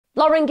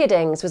Lauren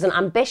Giddings was an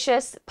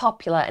ambitious,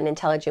 popular and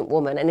intelligent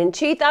woman, and in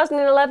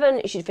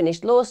 2011 she'd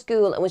finished law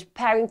school and was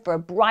preparing for a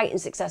bright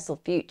and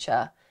successful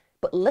future.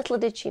 But little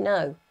did she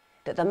know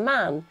that the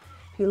man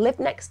who lived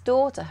next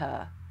door to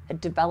her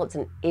had developed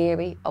an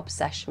eerie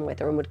obsession with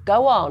her and would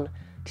go on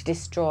to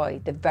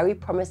destroy the very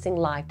promising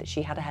life that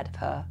she had ahead of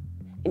her.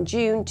 In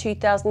June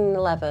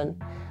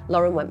 2011,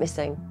 Lauren went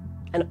missing,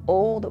 and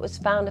all that was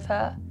found of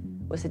her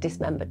was a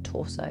dismembered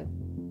torso.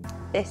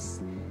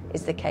 This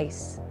is the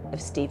case of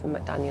Stephen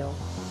McDaniel.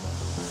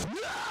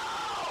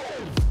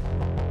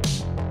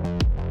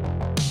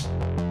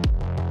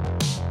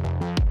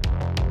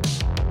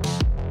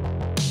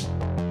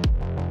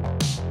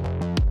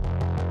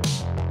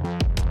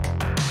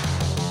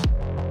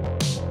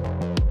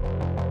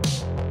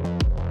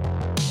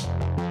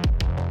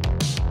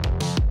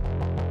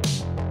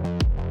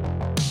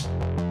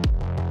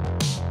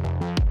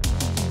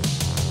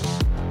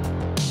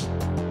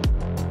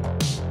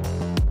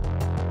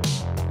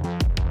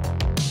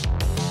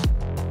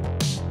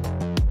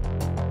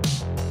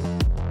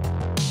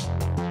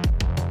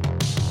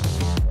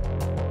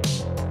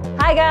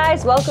 Hi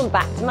guys, welcome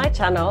back to my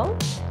channel.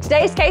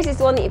 Today's case is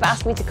one that you've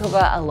asked me to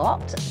cover a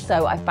lot,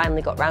 so I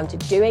finally got round to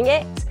doing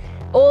it.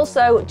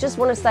 Also, just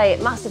want to say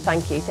a massive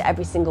thank you to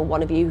every single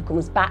one of you who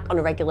comes back on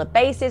a regular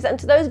basis, and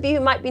to those of you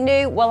who might be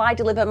new, well, I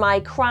deliver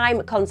my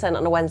crime content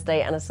on a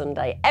Wednesday and a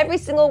Sunday every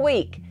single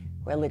week,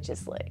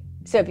 religiously.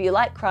 So if you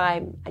like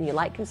crime and you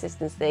like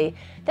consistency,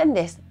 then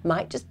this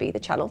might just be the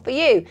channel for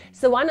you.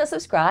 So why not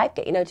subscribe,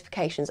 get your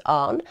notifications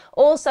on.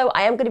 Also,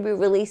 I am going to be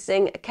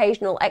releasing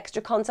occasional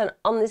extra content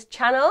on this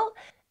channel.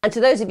 And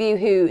to those of you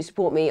who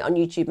support me on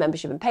YouTube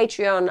membership and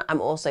Patreon,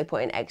 I'm also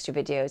putting extra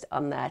videos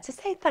on there to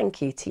say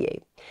thank you to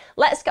you.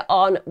 Let's get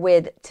on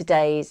with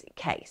today's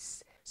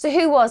case. So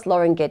who was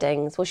Lauren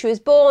Giddings? Well, she was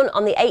born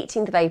on the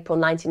 18th of April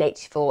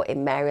 1984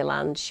 in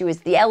Maryland. She was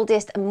the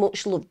eldest and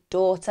much loved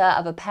daughter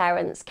of her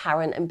parents,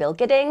 Karen and Bill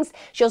Giddings.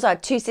 She also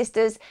had two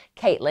sisters,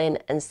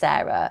 Caitlin and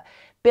Sarah.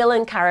 Bill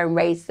and Karen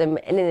raised them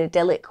in an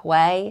idyllic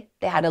way.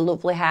 They had a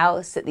lovely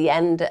house at the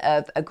end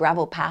of a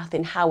gravel path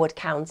in Howard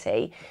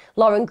County.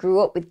 Lauren grew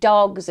up with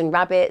dogs and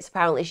rabbits.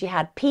 Apparently she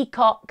had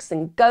peacocks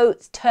and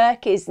goats,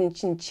 turkeys and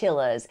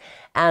chinchillas.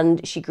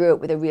 And she grew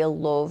up with a real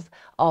love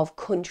of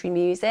country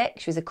music.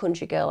 She was a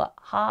country girl at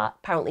heart.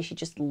 Apparently she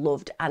just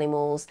loved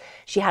animals.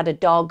 She had a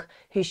dog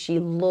who she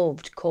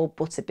loved called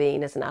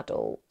Butterbean as an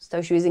adult.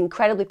 So she was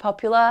incredibly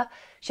popular.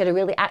 She had a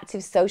really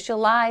active social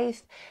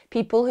life.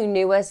 People who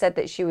knew her said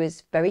that she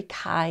was very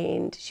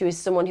kind. She was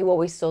someone who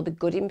always saw the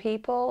good in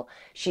people.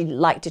 She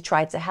liked to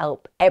try to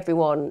help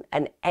everyone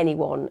and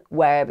anyone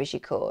wherever she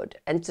could.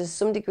 And to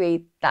some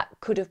degree, that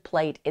could have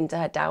played into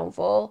her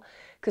downfall,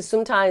 because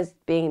sometimes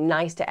being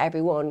nice to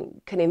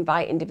everyone can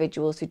invite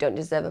individuals who don't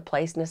deserve a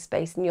place and a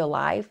space in your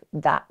life,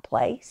 that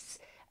place.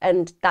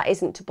 And that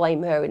isn't to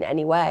blame her in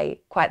any way,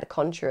 quite the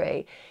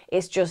contrary.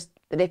 It's just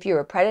that if you're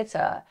a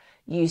predator,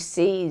 you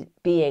see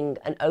being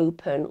an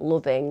open,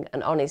 loving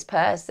and honest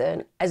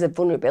person as a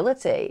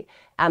vulnerability.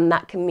 And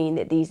that can mean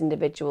that these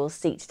individuals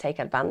seek to take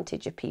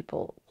advantage of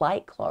people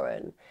like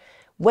Lauren.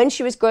 When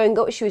she was growing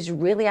up, she was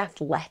really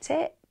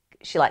athletic.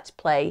 She liked to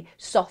play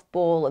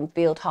softball and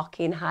field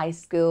hockey in high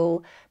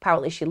school.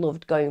 Apparently she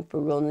loved going for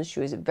runs. She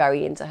was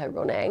very into her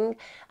running.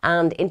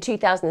 And in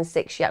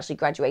 2006, she actually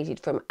graduated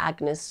from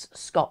Agnes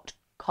Scott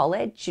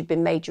College. She'd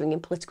been majoring in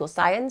political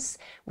science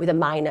with a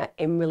minor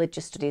in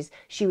religious studies.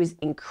 She was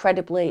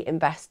incredibly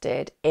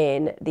invested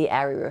in the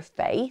area of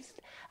faith,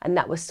 and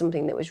that was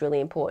something that was really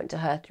important to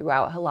her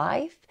throughout her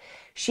life.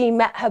 She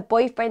met her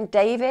boyfriend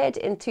David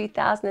in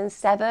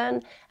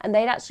 2007, and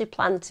they'd actually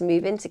planned to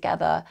move in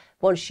together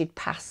once she'd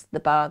passed the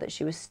bar that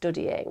she was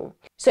studying.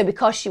 So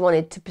because she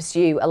wanted to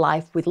pursue a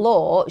life with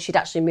law, she'd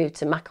actually moved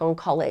to Macon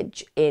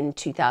College in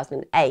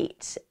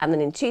 2008. And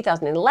then in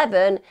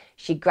 2011,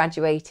 she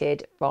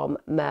graduated from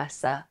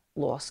Mercer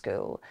Law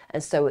School.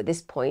 And so at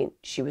this point,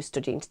 she was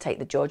studying to take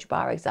the Georgia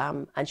bar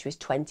exam, and she was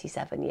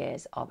 27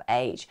 years of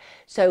age.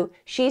 So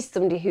she's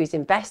somebody who's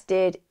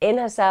invested in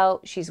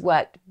herself. She's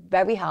worked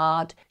very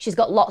hard. She's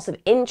got lots of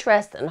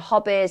interests and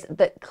hobbies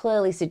that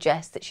clearly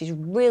suggest that she's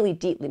really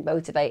deeply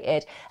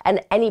motivated.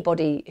 And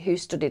anybody who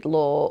studied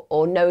law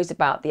or knows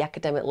about the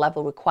academic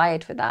level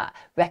required for that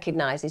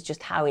recognizes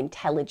just how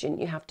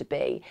intelligent you have to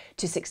be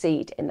to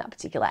succeed in that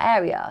particular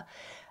area.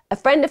 A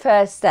friend of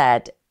hers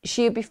said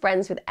she would be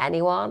friends with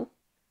anyone,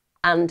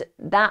 and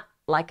that,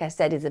 like I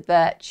said, is a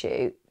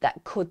virtue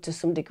that could to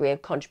some degree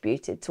have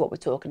contributed to what we're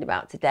talking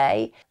about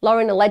today.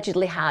 Lauren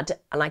allegedly had,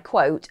 and I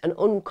quote, an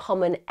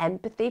uncommon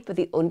empathy for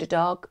the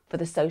underdog, for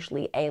the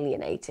socially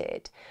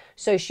alienated.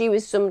 So she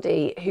was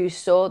somebody who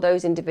saw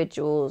those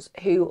individuals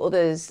who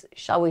others,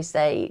 shall we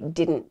say,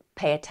 didn't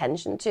pay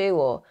attention to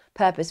or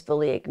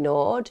purposefully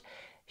ignored.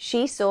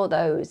 She saw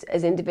those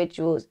as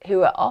individuals who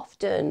were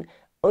often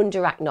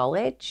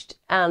under-acknowledged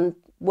and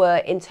were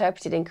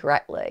interpreted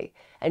incorrectly,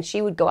 and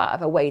she would go out of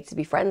her way to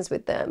be friends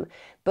with them.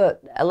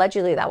 But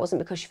allegedly that wasn't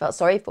because she felt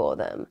sorry for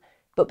them,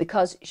 but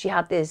because she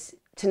had this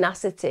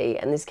tenacity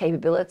and this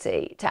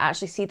capability to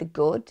actually see the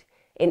good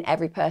in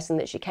every person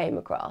that she came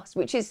across,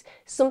 which is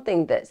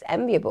something that's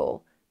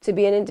enviable, to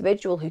be an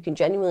individual who can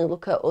genuinely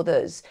look at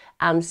others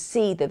and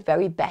see the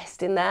very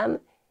best in them,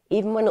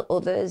 even when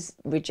others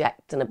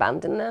reject and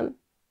abandon them.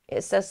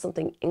 It says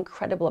something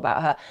incredible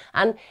about her.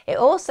 And it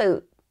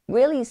also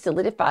really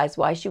solidifies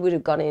why she would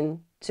have gone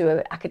into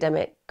an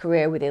academic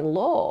career within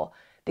law,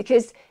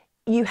 because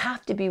you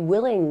have to be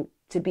willing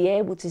to be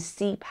able to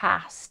see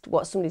past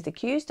what somebody's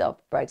accused of,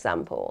 for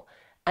example,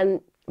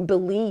 and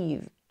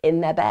believe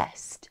in their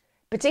best,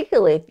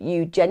 particularly if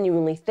you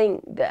genuinely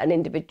think that an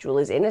individual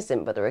is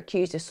innocent but they're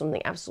accused of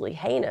something absolutely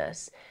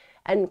heinous.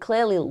 And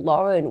clearly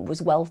Lauren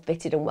was well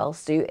fitted and well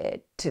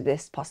suited to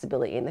this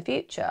possibility in the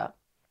future.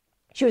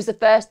 She was the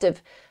first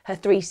of her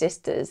three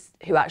sisters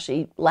who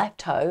actually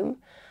left home,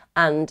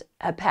 and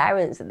her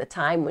parents at the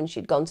time when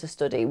she'd gone to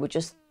study were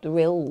just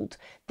thrilled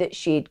that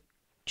she'd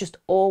just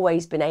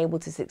always been able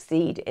to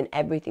succeed in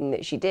everything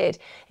that she did.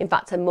 In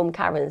fact, her mum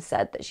Karen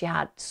said that she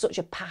had such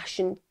a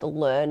passion for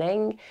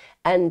learning,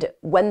 and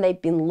when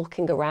they'd been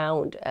looking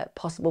around at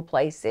possible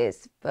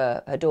places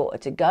for her daughter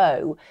to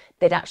go,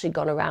 they'd actually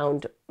gone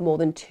around more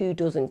than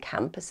 24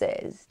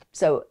 campuses.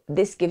 So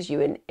this gives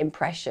you an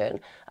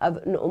impression of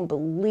an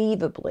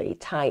unbelievably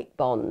tight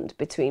bond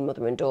between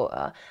mother and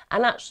daughter,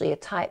 and actually a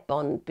tight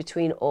bond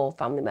between all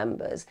family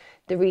members.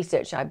 The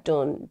research I've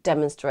done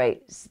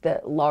demonstrates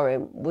that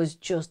Lauren was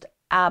just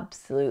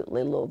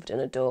absolutely loved and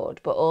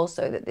adored, but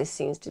also that this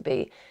seems to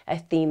be a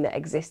theme that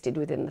existed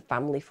within the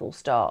family full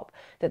stop,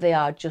 that they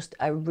are just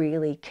a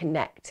really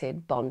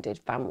connected, bonded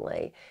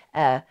family,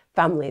 a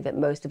family that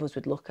most of us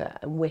would look at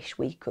and wish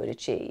we could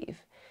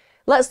achieve.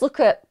 Let's look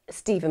at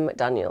Stephen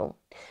McDaniel.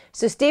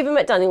 So Stephen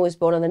McDaniel was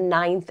born on the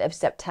 9th of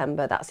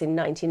September, that's in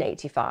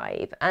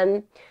 1985,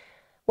 and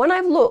when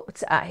I've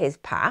looked at his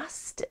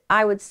past,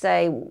 I would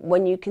say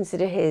when you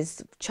consider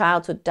his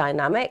childhood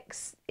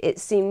dynamics, it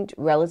seemed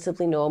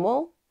relatively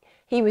normal.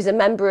 He was a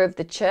member of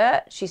the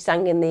church. He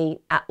sang in the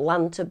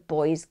Atlanta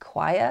Boys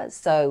Choir,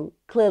 so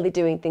clearly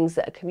doing things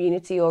that are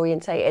community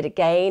orientated.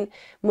 Again,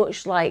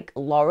 much like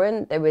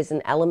Lauren, there is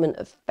an element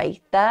of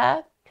faith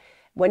there.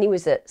 When he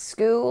was at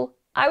school,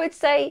 I would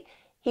say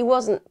he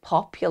wasn't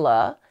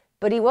popular,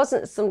 but he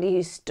wasn't somebody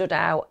who stood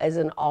out as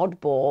an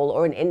oddball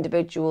or an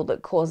individual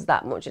that caused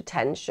that much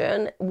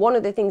attention. One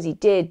of the things he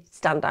did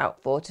stand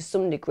out for to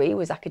some degree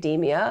was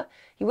academia.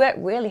 He worked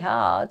really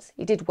hard.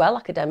 He did well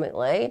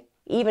academically.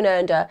 He even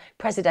earned a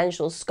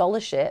presidential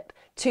scholarship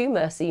to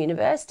Mercer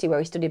University where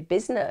he studied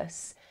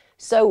business.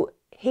 So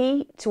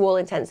he, to all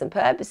intents and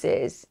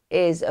purposes,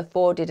 is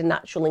afforded a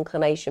natural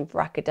inclination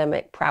for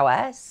academic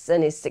prowess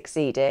and is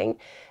succeeding.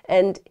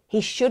 And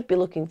he should be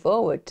looking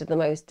forward to the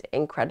most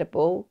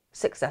incredible,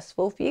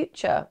 successful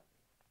future.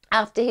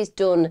 After he's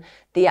done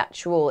the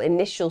actual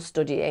initial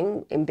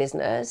studying in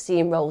business, he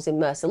enrolls in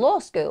Mercer Law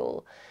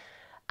School.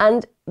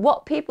 And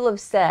what people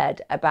have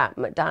said about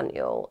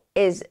McDaniel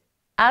is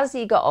as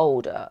he got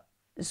older,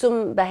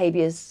 some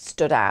behaviours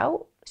stood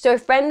out. So a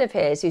friend of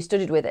his who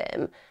studied with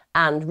him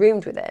and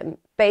roomed with him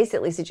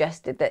basically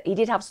suggested that he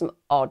did have some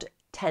odd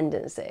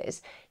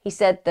tendencies. He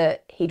said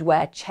that he'd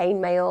wear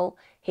chainmail,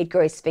 he'd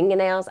grow his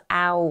fingernails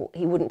out,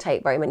 he wouldn't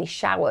take very many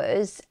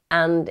showers,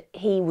 and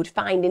he would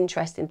find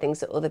interest in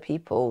things that other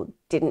people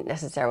didn't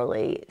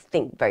necessarily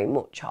think very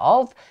much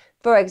of.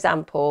 For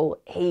example,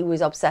 he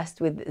was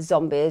obsessed with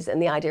zombies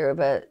and the idea of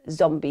a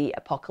zombie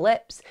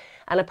apocalypse,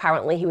 and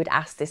apparently he would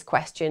ask this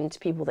question to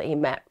people that he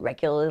met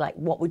regularly, like,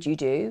 what would you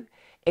do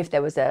if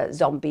there was a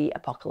zombie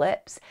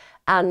apocalypse?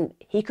 And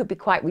he could be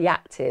quite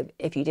reactive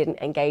if you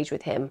didn't engage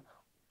with him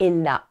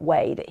in that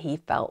way that he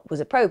felt was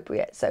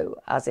appropriate.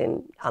 So as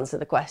in answer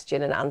the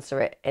question and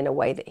answer it in a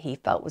way that he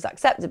felt was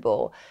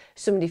acceptable.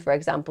 Somebody, for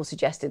example,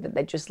 suggested that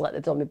they'd just let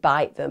the zombie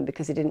bite them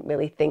because they didn't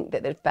really think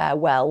that they'd fare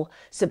well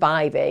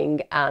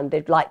surviving and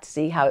they'd like to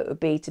see how it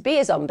would be to be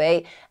a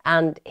zombie.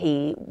 And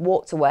he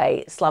walked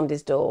away, slammed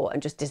his door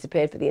and just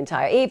disappeared for the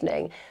entire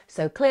evening.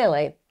 So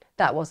clearly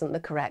that wasn't the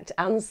correct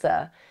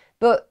answer.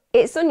 But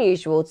it's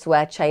unusual to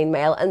wear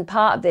chainmail, and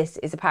part of this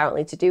is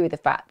apparently to do with the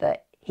fact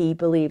that he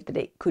believed that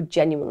it could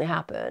genuinely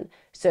happen,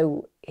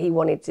 so he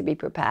wanted to be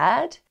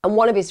prepared. And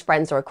one of his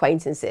friends or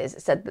acquaintances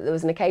said that there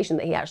was an occasion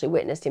that he actually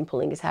witnessed him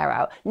pulling his hair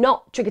out.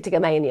 Not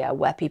trichotillomania,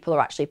 where people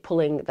are actually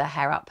pulling their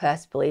hair out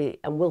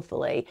purposefully and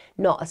willfully,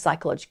 not a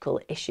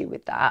psychological issue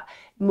with that.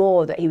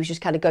 More that he was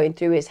just kind of going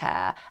through his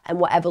hair, and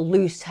whatever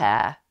loose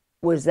hair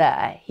was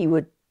there, he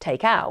would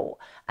take out.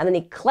 And then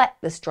he'd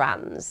collect the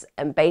strands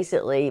and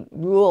basically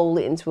roll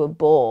it into a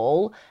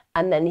ball,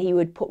 and then he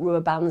would put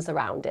rubber bands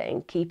around it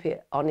and keep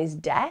it on his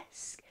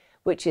desk,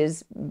 which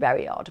is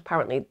very odd.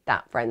 Apparently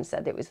that friend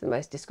said it was the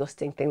most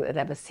disgusting thing that they'd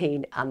ever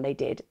seen, and they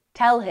did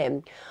tell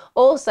him.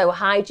 Also,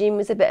 hygiene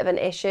was a bit of an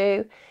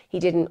issue. He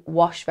didn't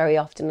wash very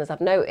often, as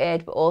I've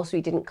noted, but also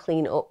he didn't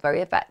clean up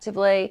very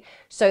effectively.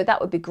 So that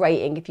would be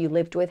grating if you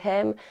lived with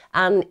him.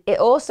 And it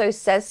also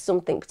says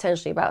something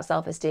potentially about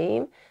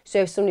self-esteem. So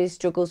if somebody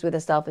struggles with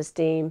a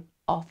self-esteem,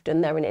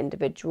 often they're an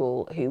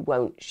individual who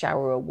won't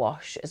shower or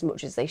wash as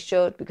much as they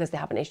should because they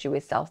have an issue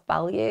with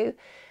self-value.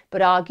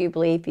 but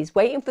arguably if he's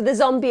waiting for the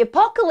zombie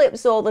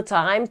apocalypse all the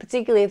time,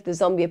 particularly if the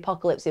zombie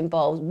apocalypse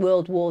involves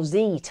World War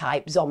Z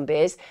type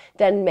zombies,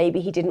 then maybe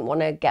he didn't want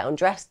to get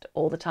undressed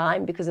all the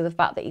time because of the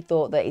fact that he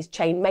thought that his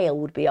chain mail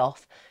would be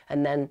off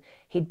and then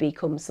he'd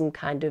become some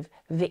kind of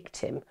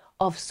victim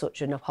of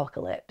such an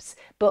apocalypse.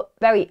 But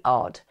very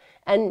odd.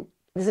 And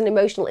there's an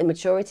emotional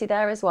immaturity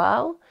there as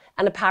well,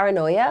 and a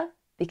paranoia,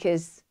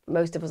 because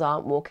most of us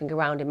aren't walking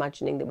around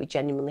imagining that we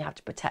genuinely have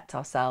to protect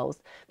ourselves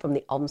from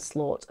the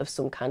onslaught of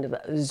some kind of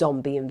a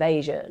zombie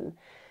invasion.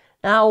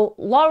 Now,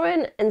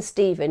 Lauren and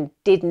Stephen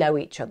did know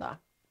each other.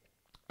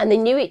 And they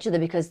knew each other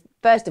because,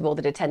 first of all,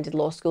 they'd attended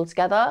law school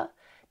together.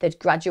 They'd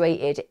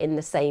graduated in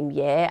the same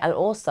year. And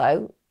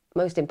also,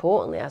 most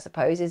importantly, I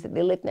suppose, is that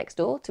they lived next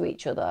door to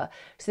each other.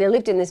 So they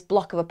lived in this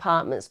block of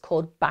apartments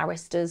called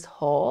Barristers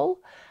Hall.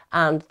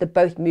 And they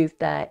both moved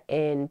there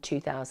in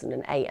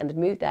 2008, and they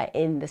moved there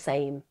in the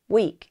same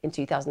week in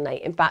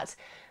 2008. In fact,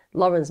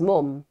 Lauren's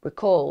mum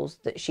recalls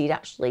that she'd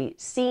actually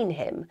seen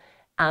him,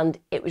 and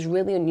it was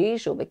really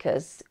unusual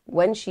because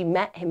when she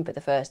met him for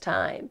the first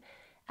time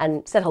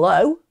and said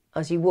hello,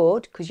 as you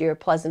would, because you're a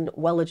pleasant,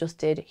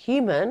 well-adjusted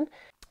human,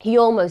 he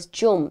almost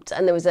jumped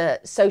and there was a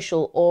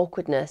social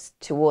awkwardness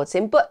towards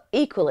him, but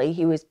equally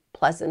he was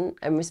pleasant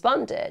and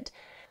responded.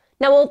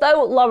 Now,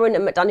 although Lauren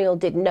and McDaniel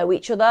did know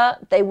each other,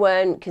 they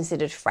weren't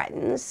considered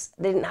friends.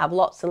 They didn't have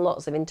lots and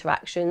lots of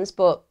interactions,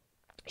 but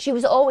she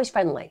was always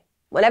friendly.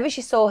 Whenever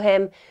she saw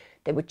him,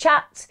 they would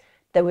chat.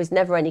 There was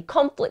never any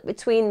conflict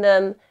between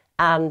them,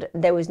 and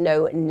there was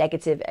no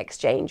negative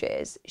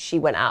exchanges. She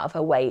went out of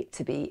her way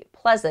to be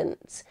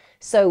pleasant.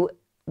 So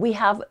we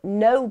have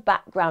no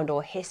background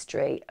or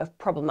history of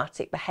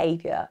problematic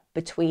behaviour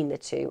between the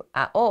two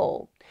at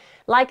all.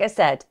 Like I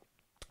said,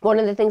 one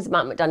of the things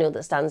about McDaniel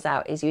that stands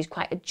out is he was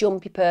quite a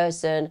jumpy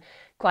person,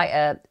 quite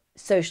a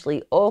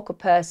socially awkward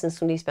person,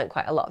 somebody who spent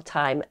quite a lot of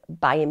time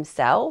by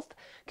himself.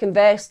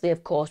 Conversely,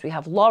 of course, we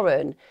have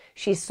Lauren.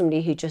 She's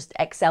somebody who just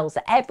excels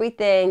at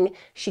everything.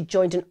 She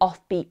joined an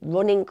offbeat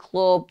running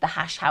club, the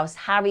Hash House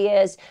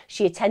Harriers.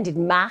 She attended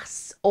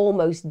mass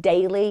almost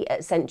daily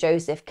at St.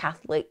 Joseph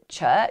Catholic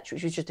Church,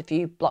 which was just a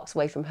few blocks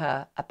away from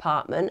her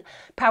apartment.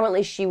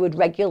 Apparently, she would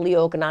regularly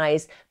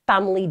organise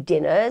family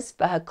dinners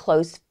for her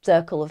close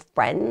circle of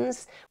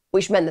friends,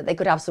 which meant that they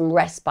could have some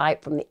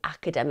respite from the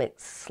academic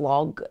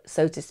slog,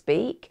 so to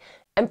speak.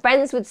 And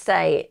friends would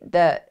say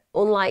that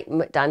unlike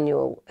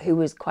McDaniel, who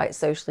was quite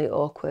socially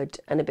awkward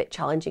and a bit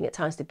challenging at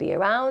times to be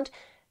around,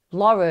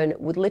 Lauren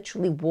would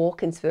literally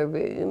walk into a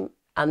room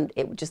and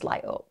it would just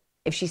light up.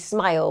 If she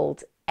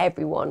smiled,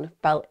 everyone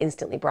felt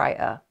instantly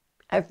brighter.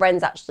 Her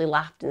friends actually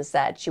laughed and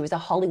said she was a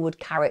Hollywood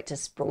character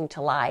sprung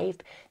to life,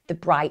 the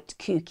bright,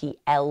 kooky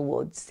Elle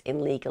Woods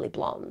in Legally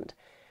Blonde.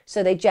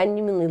 So they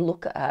genuinely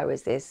look at her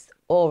as this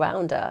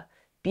all-rounder,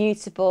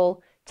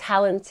 beautiful,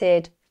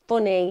 talented,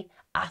 funny,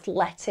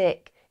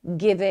 athletic,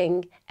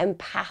 giving,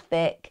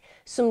 empathic,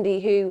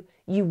 somebody who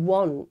you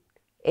want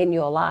in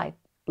your life,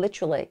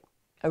 literally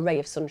a ray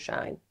of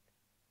sunshine.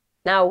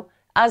 Now,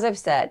 as I've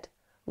said,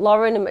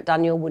 Lauren and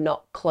McDaniel were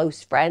not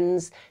close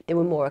friends, they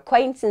were more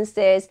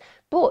acquaintances,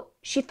 but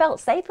she felt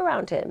safe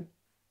around him.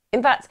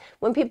 In fact,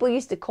 when people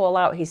used to call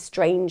out his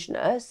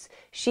strangeness,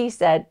 she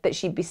said that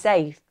she'd be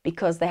safe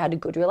because they had a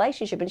good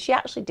relationship, and she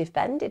actually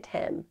defended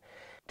him.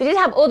 They did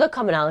have other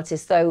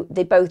commonalities, though.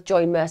 They both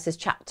joined Mercer's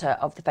chapter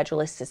of the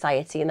Federalist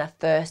Society in their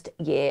first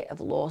year of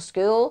law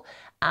school.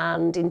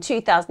 And in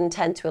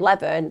 2010 to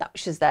 11, that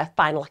was their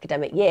final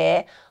academic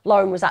year,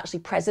 Lauren was actually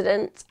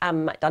president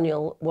and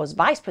McDaniel was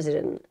vice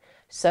president.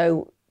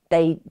 So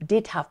they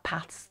did have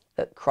paths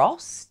that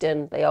crossed,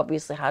 and they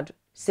obviously had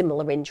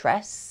similar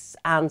interests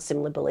and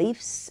similar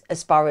beliefs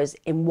as far as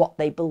in what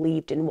they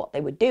believed in what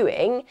they were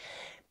doing.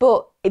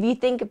 But if you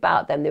think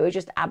about them, they were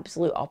just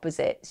absolute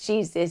opposites.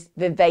 She's this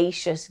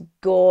vivacious,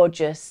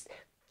 gorgeous,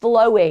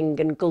 flowing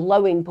and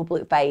glowing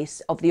public face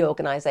of the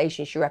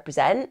organisation she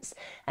represents.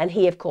 And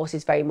he, of course,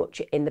 is very much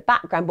in the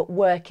background, but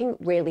working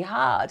really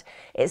hard.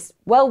 It's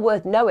well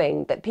worth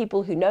knowing that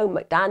people who know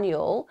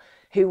McDaniel,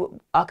 who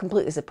are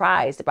completely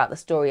surprised about the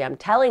story I'm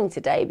telling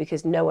today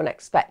because no one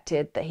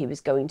expected that he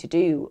was going to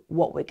do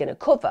what we're going to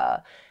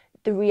cover,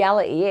 the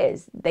reality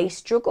is they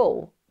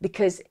struggle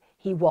because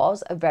he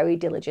was a very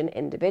diligent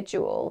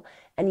individual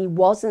and he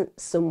wasn't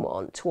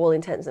someone, to all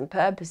intents and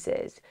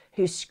purposes,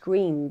 who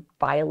screamed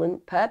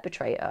violent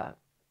perpetrator.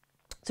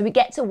 So we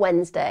get to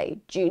Wednesday,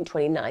 June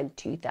 29,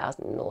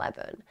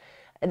 2011.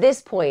 At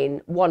this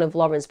point, one of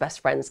Lauren's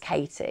best friends,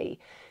 Katie,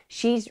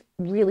 she's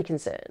really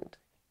concerned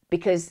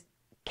because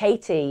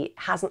Katie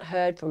hasn't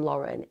heard from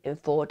Lauren in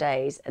 4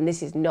 days, and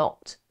this is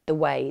not the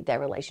way their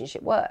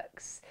relationship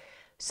works.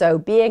 So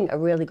being a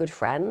really good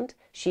friend,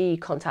 she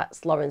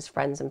contacts Lauren's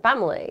friends and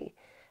family,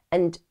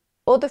 and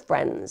other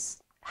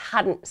friends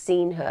hadn't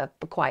seen her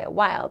for quite a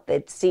while.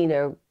 They'd seen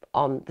her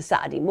on the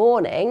Saturday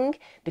morning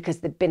because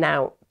they'd been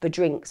out for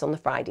drinks on the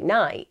Friday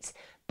night,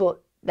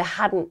 but there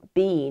hadn't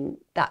been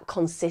that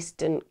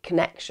consistent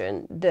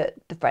connection that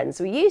the friends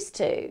were used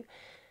to.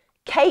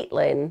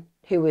 Caitlin,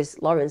 who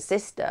was Lauren's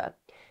sister,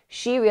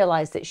 she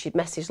realised that she'd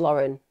messaged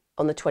Lauren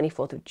on the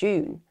 24th of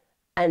June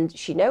And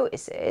she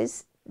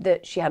notices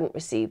that she hadn't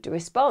received a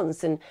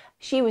response. And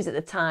she was at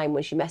the time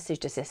when she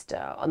messaged her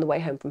sister on the way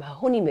home from her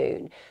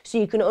honeymoon. So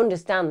you can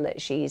understand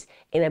that she's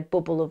in a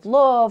bubble of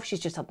love. She's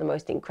just had the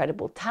most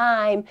incredible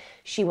time.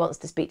 She wants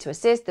to speak to her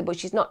sister, but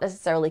she's not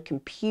necessarily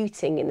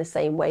computing in the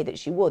same way that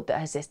she would that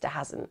her sister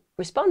hasn't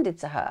responded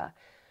to her.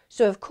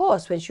 So of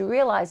course, when she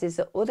realises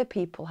that other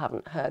people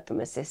haven't heard from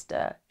her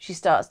sister, she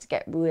starts to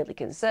get really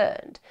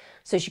concerned.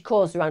 So she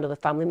calls around other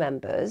family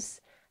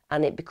members,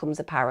 and it becomes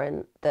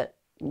apparent that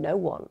no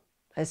one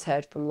has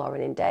heard from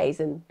Lauren in days.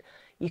 And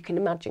you can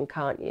imagine,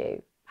 can't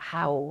you,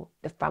 how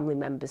the family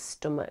member's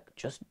stomach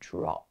just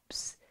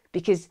drops.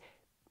 Because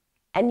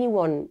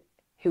anyone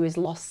who has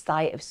lost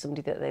sight of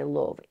somebody that they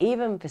love,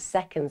 even for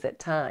seconds at a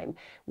time,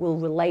 will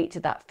relate to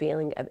that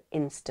feeling of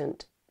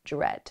instant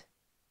dread.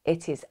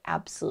 It is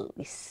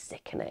absolutely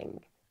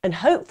sickening. And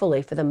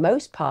hopefully, for the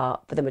most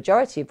part, for the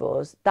majority of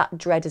us, that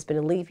dread has been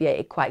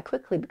alleviated quite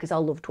quickly because our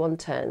loved one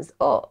turns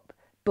up.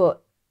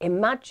 But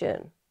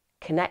imagine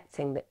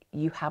connecting that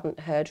you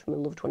haven't heard from a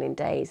loved one in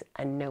days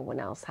and no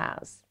one else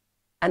has.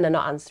 And they're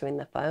not answering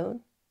the phone,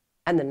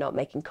 and they're not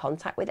making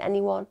contact with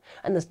anyone,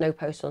 and there's no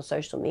post on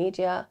social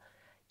media.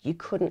 You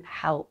couldn't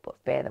help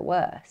but fear the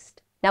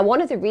worst. Now,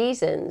 one of the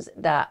reasons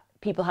that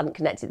people hadn't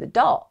connected the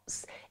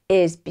dots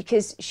is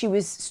because she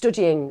was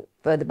studying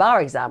for the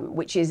bar exam,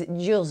 which is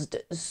just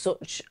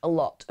such a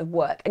lot of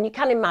work. And you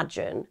can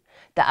imagine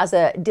that as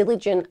a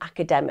diligent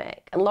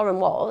academic, and Lauren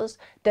was,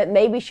 that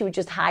maybe she would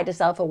just hide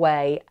herself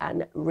away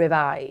and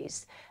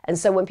revise. And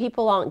so when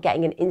people aren't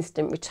getting an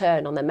instant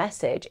return on their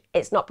message,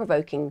 it's not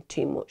provoking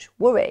too much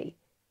worry,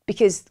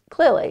 because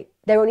clearly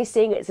they're only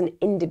seeing it as an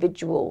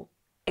individual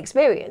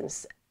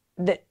experience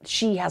that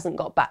she hasn't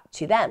got back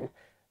to them,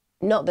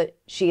 not that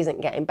she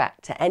isn't getting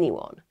back to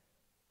anyone.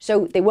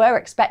 So they were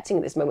expecting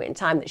at this moment in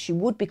time that she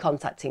would be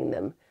contacting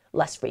them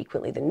less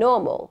frequently than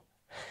normal.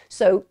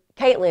 So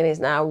Caitlin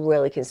is now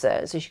really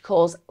concerned. So she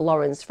calls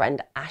Lauren's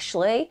friend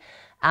Ashley,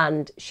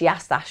 and she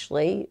asks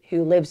Ashley,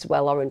 who lives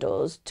where Lauren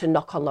does, to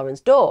knock on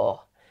Lauren's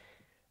door.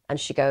 And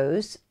she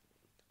goes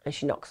and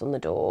she knocks on the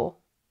door,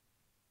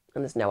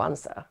 and there's no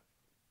answer.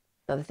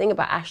 Now, the thing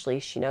about Ashley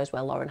is she knows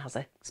where Lauren has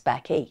a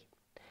spare key.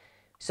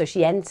 So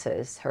she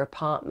enters her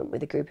apartment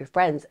with a group of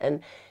friends,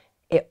 and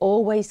it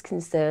always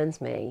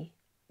concerns me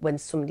when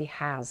somebody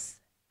has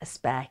a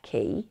spare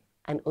key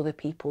and other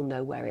people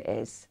know where it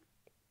is,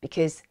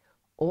 because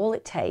all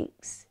it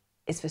takes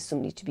is for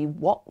somebody to be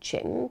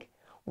watching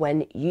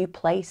when you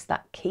place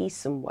that key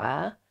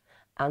somewhere,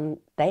 and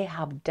they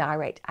have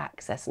direct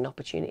access and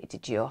opportunity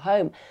to your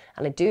home.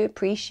 And I do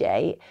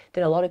appreciate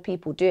that a lot of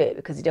people do it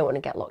because they don't want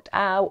to get locked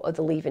out, or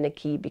they're leaving a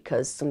key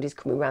because somebody's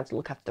coming around to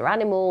look after their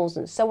animals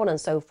and so on and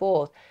so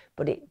forth.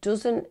 But it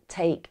doesn't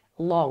take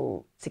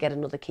long to get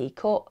another key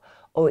cut,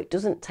 or it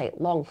doesn't take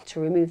long to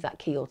remove that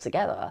key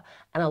altogether.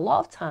 And a lot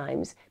of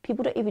times,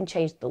 people don't even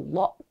change the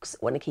locks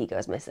when a key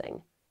goes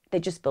missing. They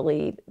just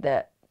believe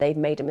that they've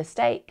made a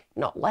mistake,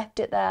 not left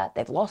it there,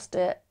 they've lost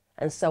it,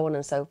 and so on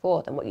and so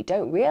forth. And what you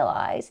don't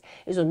realise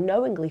is,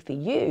 unknowingly for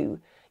you,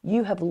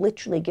 you have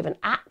literally given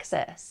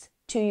access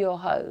to your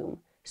home,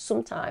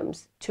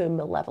 sometimes to a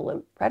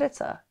malevolent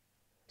predator.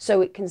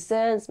 So it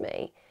concerns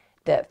me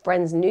that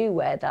friends knew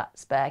where that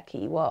spare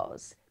key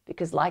was,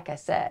 because like I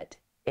said,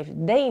 if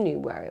they knew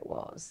where it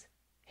was,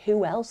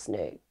 who else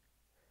knew?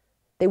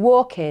 They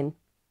walk in,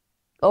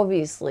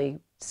 obviously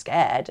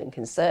scared and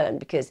concerned,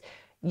 because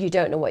you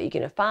don't know what you're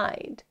going to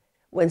find.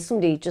 When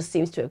somebody just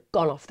seems to have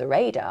gone off the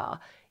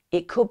radar,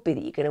 it could be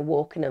that you're going to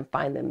walk in and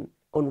find them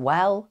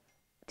unwell,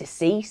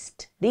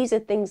 deceased. These are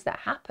things that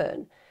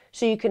happen.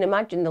 So you can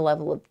imagine the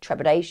level of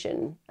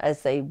trepidation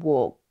as they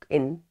walk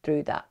in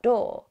through that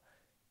door.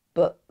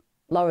 But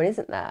Lauren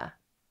isn't there.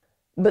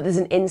 But there's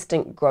an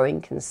instant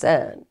growing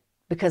concern,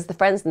 because the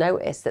friends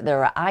notice that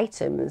there are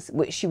items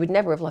which she would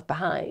never have left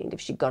behind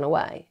if she'd gone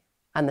away,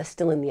 and they're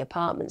still in the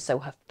apartment. So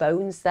her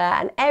phone's there,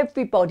 and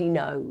everybody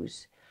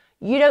knows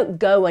you don't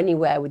go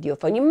anywhere with your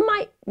phone. You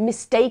might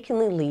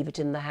mistakenly leave it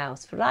in the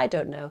house for, I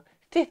don't know,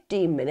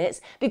 15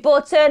 minutes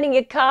before turning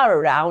your car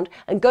around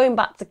and going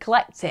back to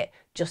collect it,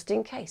 just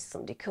in case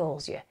somebody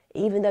calls you,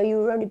 even though you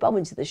were only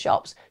bombing to the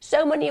shops.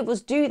 So many of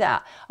us do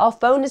that. Our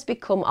phone has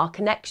become our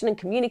connection and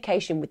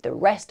communication with the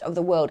rest of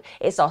the world.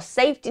 It's our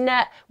safety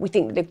net. We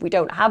think that if we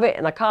don't have it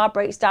and our car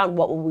breaks down,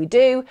 what will we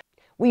do?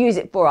 We use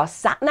it for our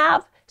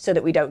sat-nav so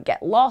that we don't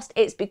get lost.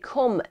 It's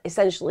become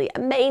essentially a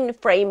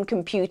mainframe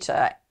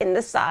computer in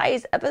the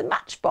size of a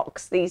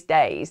matchbox these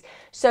days.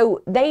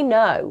 So they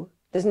know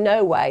there's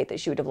no way that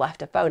she would have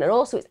left her phone. And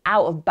also it's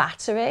out of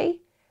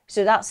battery.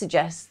 So that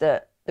suggests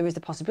that there is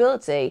the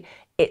possibility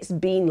it's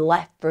been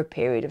left for a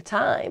period of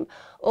time.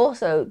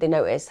 Also, they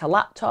notice her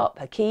laptop,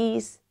 her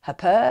keys, her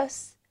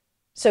purse.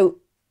 So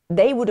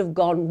they would have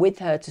gone with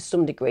her to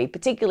some degree,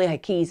 particularly her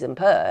keys and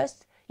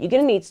purse. You're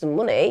going to need some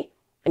money,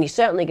 and you're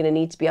certainly going to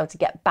need to be able to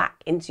get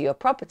back into your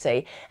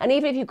property. And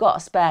even if you've got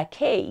a spare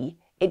key,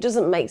 it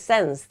doesn't make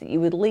sense that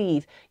you would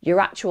leave your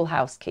actual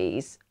house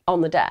keys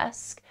on the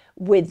desk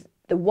with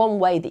the one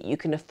way that you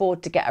can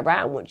afford to get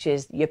around, which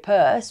is your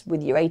purse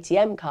with your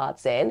ATM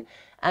cards in,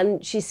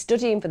 And she's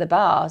studying for the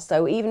bar,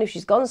 so even if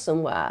she's gone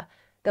somewhere,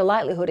 the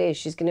likelihood is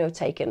she's going to have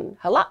taken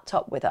her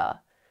laptop with her.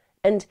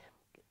 And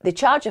they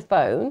charge her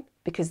phone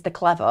because they're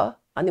clever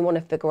and they want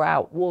to figure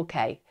out, well,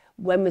 okay,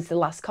 when was the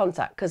last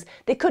contact? Because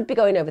they could be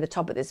going over the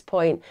top at this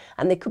point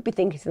and they could be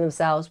thinking to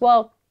themselves,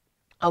 well,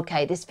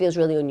 okay, this feels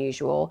really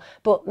unusual,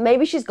 but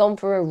maybe she's gone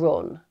for a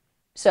run.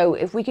 So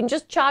if we can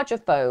just charge her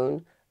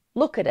phone,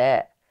 look at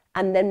it,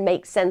 and then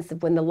make sense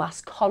of when the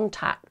last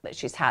contact that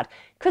she's had,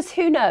 because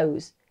who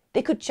knows?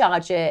 They could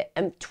charge it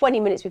and 20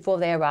 minutes before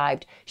they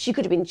arrived, she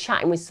could have been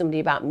chatting with somebody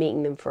about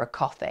meeting them for a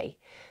coffee.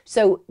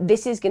 So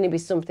this is going to be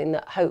something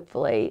that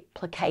hopefully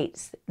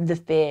placates the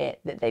fear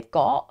that they've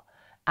got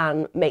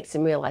and makes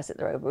them realise that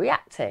they're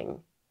overreacting.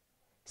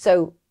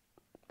 So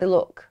they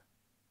look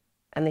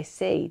and they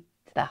see,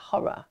 to their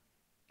horror,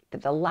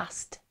 that the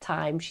last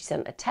time she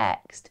sent a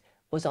text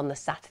was on the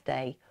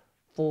Saturday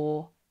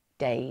 4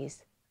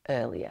 days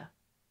earlier.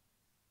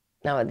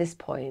 Now at this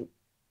point,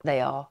 they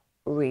are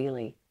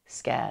really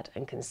scared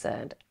and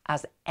concerned,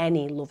 as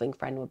any loving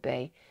friend would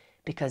be,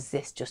 because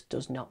this just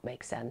does not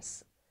make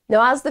sense.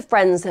 Now, as the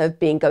friends have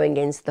been going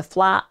into the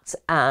flat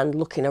and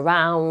looking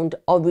around,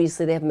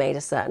 obviously they've made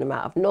a certain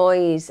amount of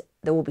noise,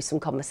 there will be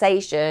some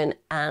conversation,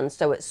 and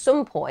so at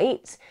some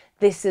point,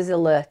 this has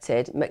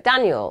alerted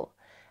McDaniel,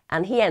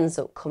 and he ends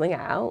up coming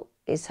out.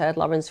 He's heard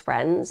Lauren's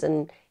friends,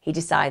 and he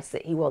decides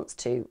that he wants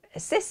to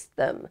assist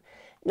them.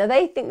 Now,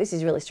 they think this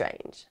is really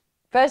strange.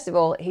 First of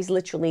all, he's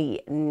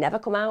literally never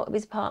come out of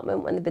his apartment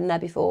when they've been there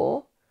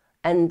before,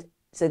 and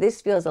so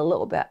this feels a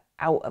little bit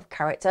out of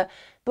character,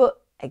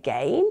 but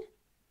again,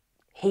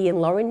 he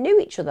and Lauren knew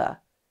each other.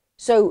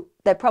 So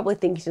they're probably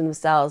thinking to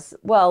themselves,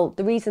 well,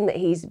 the reason that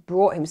he's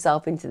brought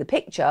himself into the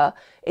picture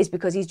is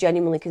because he's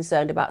genuinely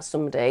concerned about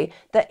somebody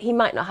that he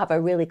might not have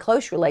a really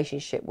close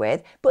relationship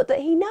with, but that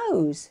he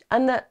knows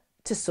and that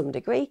to some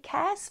degree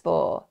cares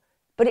for.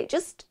 But it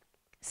just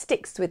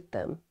sticks with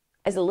them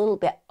as a little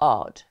bit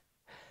odd.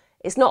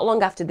 It's not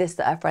long after this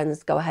that her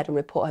friends go ahead and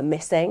report her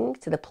missing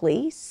to the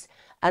police.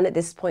 And at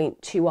this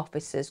point, 2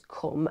 officers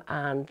come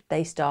and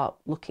they start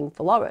looking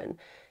for Lauren,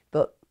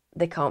 but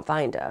they can't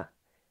find her.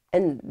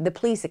 And the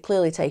police are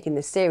clearly taking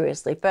this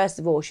seriously. First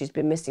of all, she's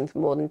been missing for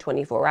more than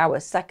 24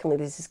 hours. Secondly,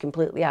 this is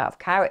completely out of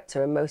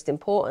character. And most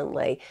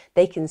importantly,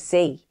 they can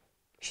see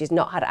she's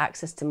not had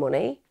access to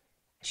money.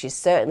 She's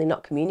certainly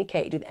not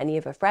communicated with any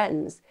of her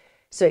friends.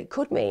 So it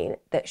could mean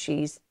that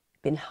she's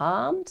been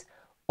harmed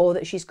or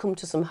that she's come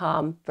to some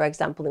harm, for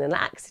example, in an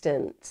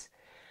accident.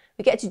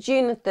 We get to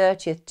June the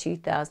 30th,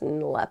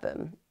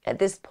 2011. At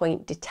this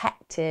point,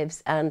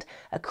 detectives and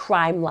a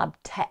crime lab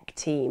tech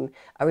team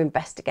are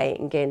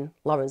investigating in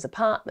Lauren's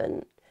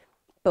apartment,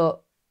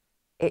 but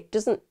it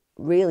doesn't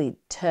really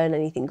turn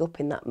anything up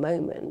in that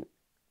moment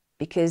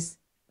because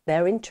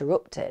they're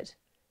interrupted.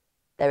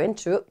 They're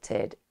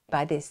interrupted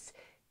by this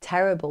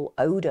terrible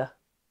odour.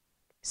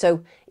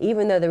 So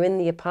even though they're in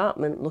the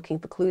apartment looking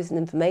for clues and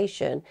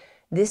information,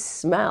 this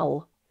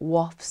smell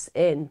wafts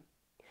in.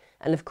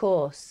 And of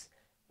course,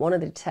 one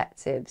of the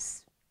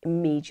detectives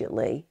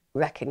immediately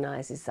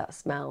recognises that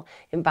smell.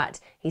 In fact,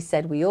 he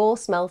said, we all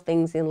smell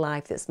things in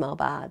life that smell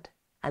bad,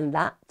 and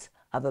that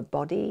of a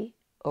body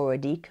or a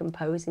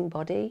decomposing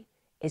body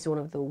is one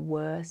of the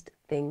worst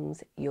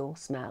things you'll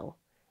smell.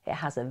 It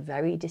has a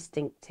very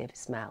distinctive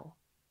smell.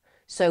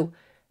 So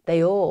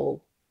they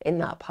all in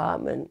that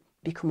apartment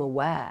become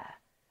aware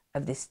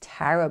of this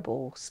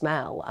terrible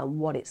smell and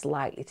what it's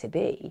likely to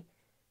be.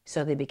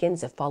 So they begin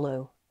to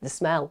follow the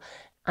smell.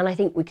 And I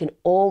think we can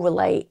all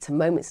relate to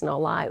moments in our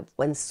life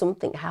when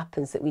something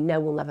happens that we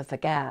know we'll never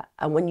forget.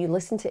 And when you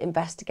listen to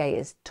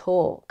investigators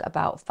talk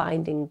about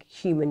finding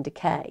human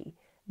decay,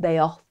 they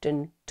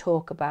often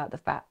talk about the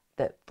fact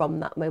that from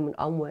that moment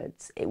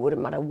onwards, it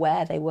wouldn't matter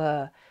where they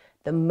were,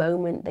 the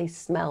moment they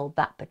smell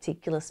that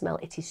particular smell,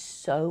 it is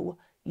so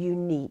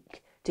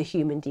unique to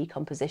human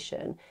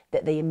decomposition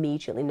that they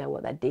immediately know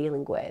what they're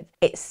dealing with.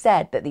 It's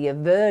said that the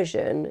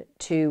aversion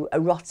to a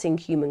rotting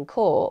human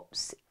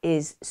corpse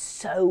is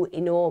so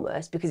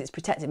enormous because it's a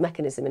protective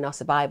mechanism in our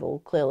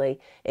survival.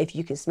 Clearly, if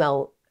you can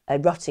smell a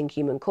rotting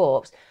human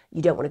corpse,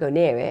 you don't want to go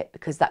near it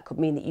because that could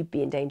mean that you'd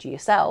be in danger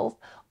yourself,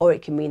 or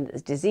it can mean that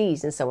there's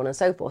disease and so on and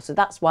so forth. So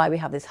that's why we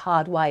have this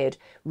hardwired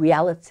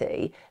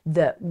reality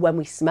that when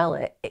we smell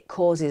it, it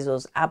causes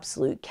us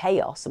absolute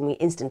chaos and we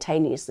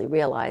instantaneously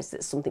realise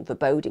that something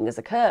foreboding has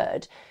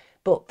occurred.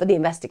 But for the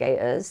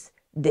investigators,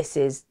 this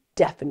is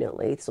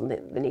definitely something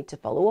that they need to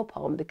follow up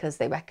on because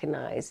they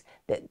recognise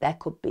that there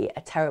could be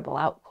a terrible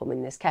outcome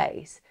in this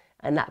case,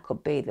 and that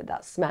could be that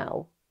that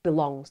smell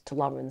belongs to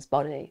Lauren's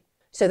body.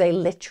 So they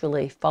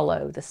literally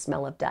follow the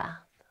smell of death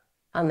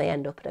and they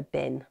end up at a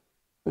bin.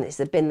 And it's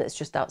a bin that's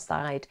just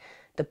outside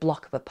the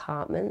block of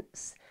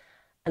apartments.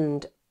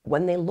 And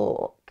when they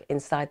look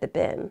inside the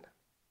bin,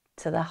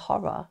 to their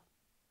horror,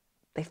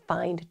 they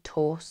find a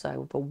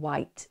torso of a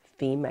white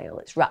female.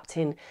 It's wrapped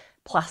in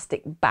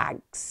plastic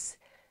bags.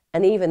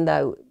 And even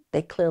though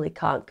they clearly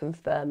can't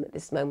confirm at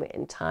this moment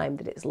in time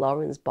that it's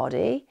Lauren's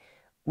body,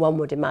 one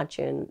would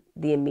imagine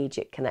the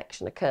immediate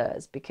connection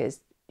occurs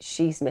because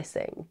she's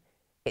missing.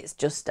 It's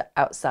just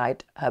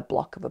outside her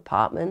block of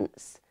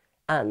apartments,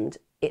 and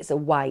it's a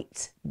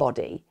white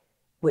body,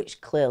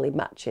 which clearly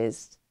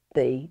matches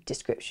the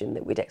description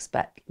that we'd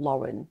expect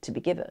Lauren to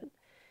be given.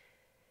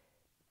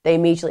 They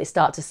immediately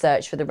start to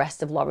search for the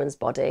rest of Lauren's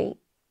body,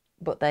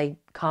 but they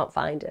can't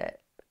find it.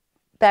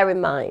 Bear in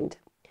mind,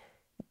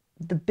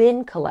 the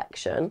bin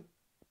collection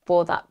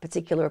for that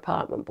particular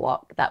apartment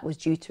block, that was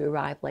due to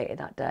arrive later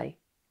that day.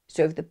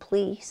 So if the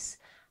police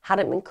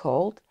hadn't been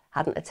called,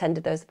 hadn't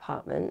attended those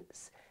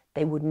apartments,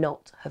 they would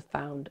not have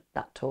found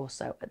that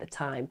torso at the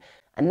time.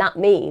 And that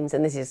means,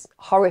 and this is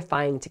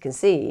horrifying to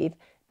conceive,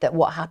 that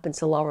what happened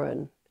to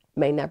Lauren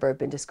may never have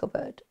been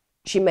discovered.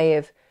 She may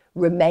have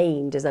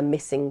remained as a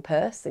missing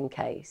person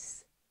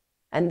case.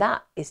 And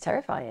that is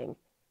terrifying,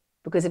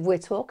 because if we're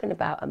talking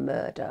about a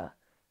murder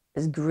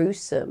as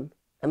gruesome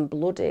and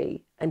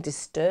bloody and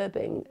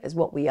disturbing as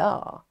what we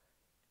are,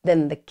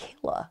 then the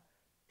killer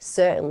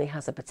certainly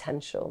has a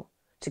potential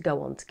to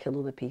go on to kill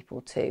other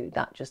people too.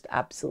 That just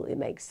absolutely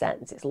makes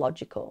sense. It's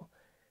logical.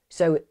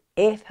 So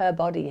if her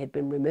body had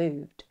been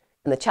removed,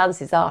 and the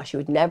chances are she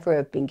would never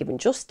have been given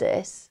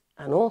justice,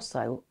 and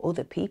also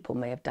other people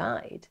may have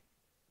died.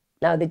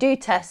 Now, they do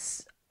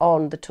tests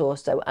on the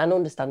torso, and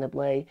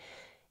understandably,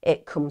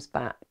 it comes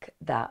back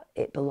that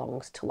it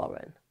belongs to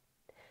Lauren.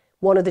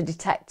 One of the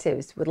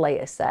detectives would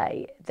later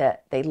say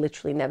that they'd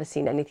literally never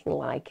seen anything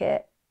like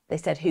it. They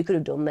said, who could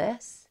have done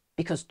this?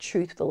 Because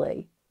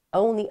truthfully,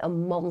 only a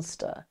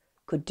monster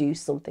could do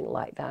something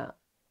like that.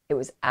 It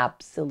was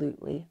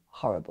absolutely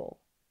horrible.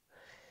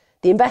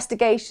 The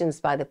investigations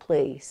by the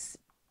police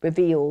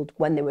revealed,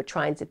 when they were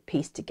trying to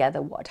piece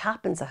together what had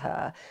happened to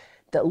her,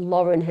 that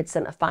Lauren had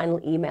sent a final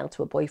email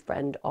to her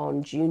boyfriend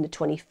on June the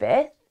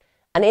 25th.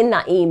 And in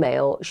that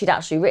email, she'd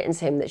actually written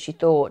to him that she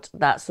thought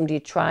that somebody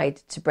had tried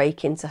to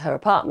break into her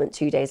apartment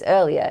 2 days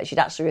earlier. She'd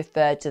actually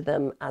referred to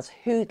them as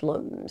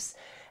hoodlums.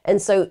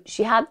 And so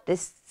she had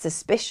this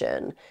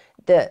suspicion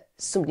that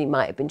somebody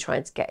might have been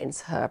trying to get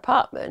into her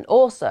apartment.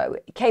 Also,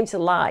 it came to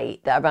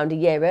light that around a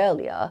year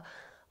earlier,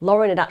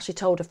 Lauren had actually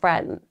told a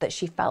friend that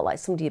she felt like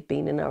somebody had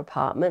been in her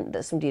apartment,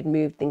 that somebody had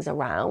moved things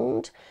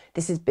around.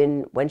 This has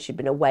been when she'd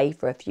been away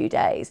for a few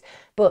days.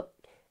 But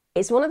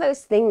it's one of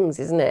those things,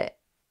 isn't it?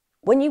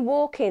 When you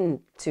walk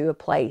into a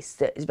place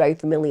that is very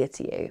familiar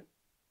to you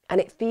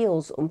and it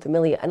feels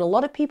unfamiliar, and a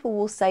lot of people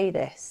will say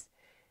this,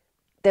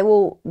 they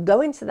will go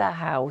into their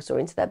house or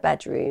into their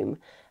bedroom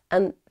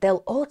and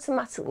they'll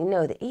automatically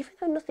know that even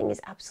though nothing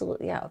is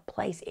absolutely out of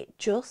place, it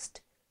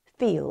just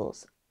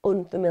feels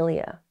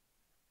unfamiliar.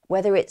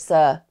 Whether it's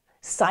a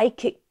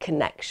psychic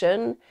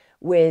connection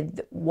with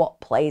what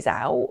plays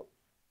out,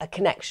 a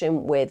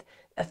connection with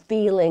a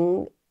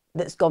feeling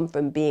that's gone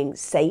from being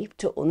safe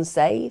to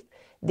unsafe,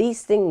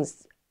 these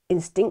things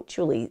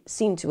instinctually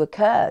seem to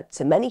occur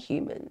to many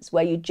humans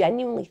where you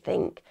genuinely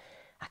think,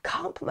 I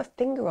can't put my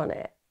finger on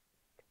it,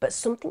 but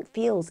something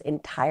feels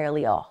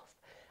entirely off.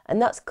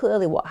 And that's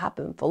clearly what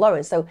happened for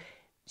Lauren. So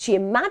she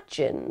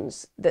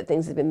imagines that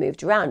things have been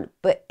moved around,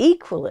 but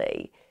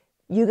equally,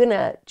 you're going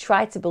to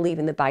try to believe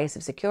in the bias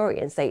of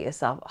security and say to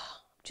yourself, oh,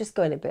 I'm just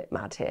going a bit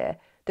mad here.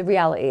 The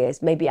reality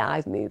is maybe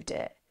I've moved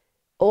it.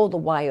 All the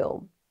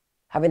while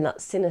having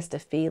that sinister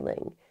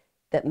feeling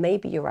that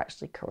maybe you're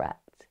actually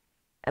correct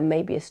and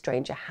maybe a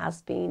stranger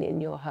has been in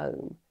your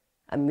home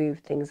and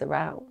moved things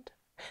around.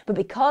 But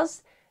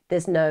because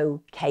there's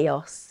no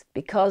chaos,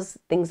 because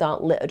things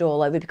aren't littered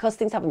all over, because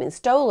things haven't been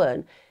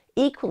stolen,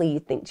 equally you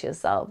think to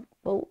yourself,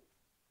 well,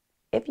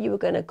 if you were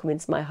going to come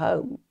into my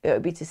home, it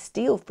would be to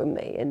steal from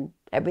me and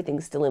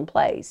everything's still in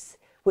place,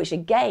 which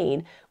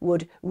again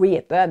would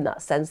reaffirm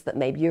that sense that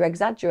maybe you're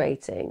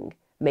exaggerating,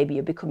 maybe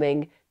you're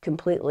becoming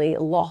completely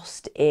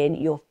lost in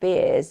your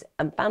fears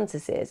and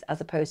fantasies as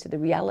opposed to the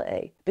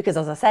reality. Because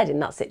as I said, in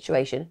that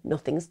situation,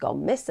 nothing's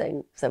gone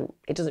missing. So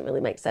it doesn't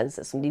really make sense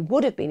that somebody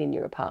would have been in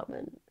your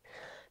apartment.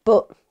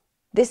 But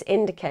this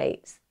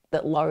indicates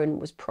that Lauren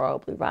was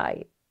probably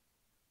right,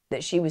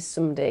 that she was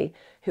somebody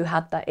who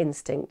had that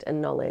instinct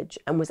and knowledge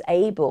and was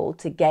able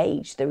to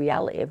gauge the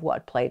reality of what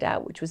had played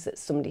out, which was that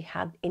somebody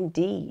had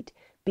indeed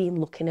been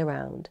looking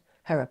around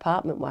her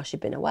apartment while she'd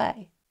been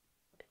away.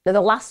 Now,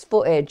 the last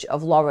footage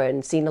of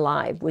Lauren seen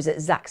alive was at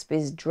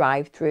Zaxby's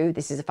drive-thru.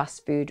 This is a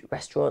fast food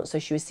restaurant. So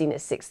she was seen at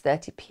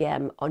 6:30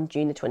 p.m. on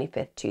June the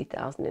 25th,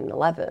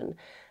 2011.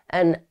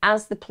 And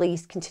as the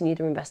police continue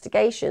their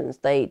investigations,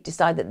 they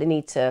decide that they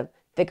need to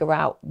figure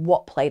out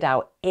what played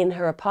out in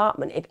her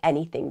apartment, if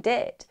anything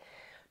did.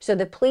 So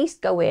the police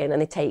go in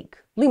and they take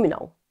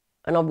luminol.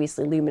 And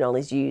obviously luminol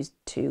is used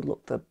to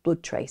look for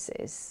blood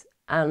traces,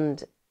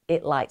 and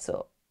it lights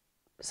up.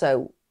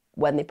 So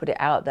when they put it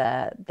out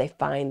there, they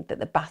find that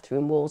the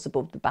bathroom walls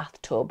above the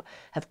bathtub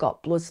have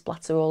got blood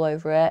splatter all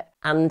over it.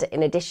 And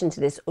in addition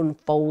to this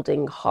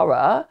unfolding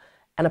horror,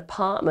 an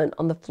apartment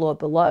on the floor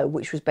below,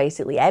 which was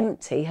basically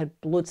empty, had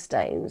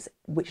bloodstains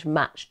which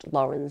matched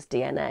Lauren's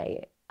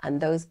DNA. And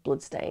those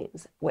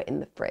bloodstains were in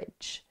the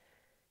fridge.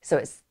 So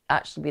it's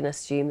actually been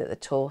assumed that the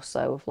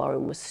torso of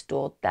Lauren was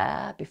stored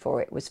there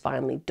before it was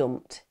finally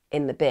dumped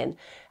in the bin.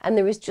 And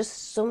there is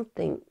just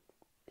something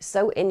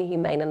so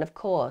inhumane. And of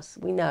course,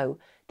 we know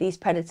these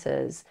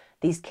predators,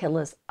 these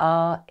killers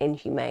are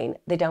inhumane.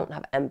 They don't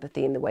have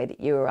empathy in the way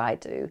that you or I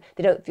do.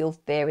 They don't feel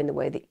fear in the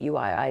way that you or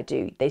I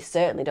do. They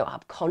certainly don't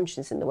have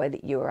conscience in the way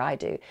that you or I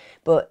do.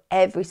 But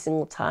every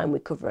single time we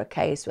cover a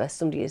case where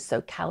somebody has so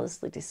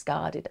callously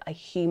discarded a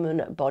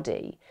human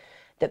body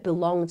that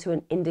belonged to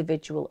an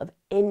individual of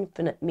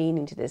infinite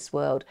meaning to this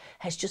world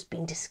has just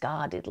been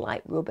discarded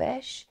like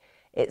rubbish,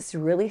 it's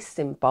really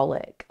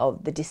symbolic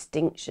of the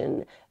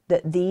distinction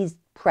that these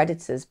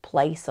predators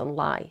place on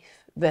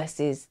life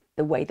versus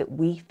the way that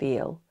we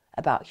feel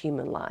about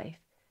human life.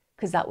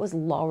 Because that was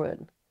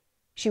Lauren.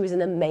 She was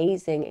an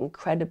amazing,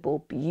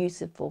 incredible,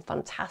 beautiful,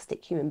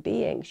 fantastic human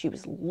being. She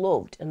was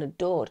loved and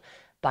adored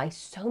by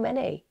so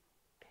many.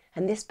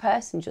 And this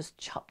person just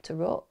chopped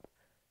her up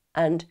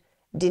and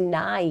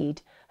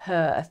denied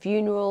her a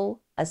funeral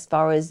as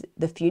far as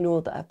the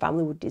funeral that her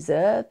family would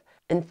deserve,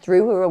 and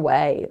threw her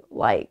away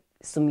like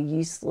some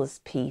useless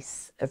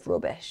piece of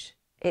rubbish.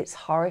 It's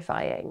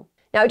horrifying.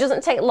 Now, it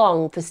doesn't take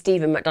long for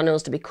Stephen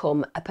McDaniel to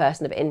become a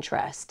person of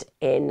interest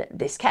in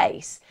this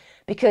case,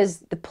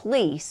 because the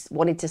police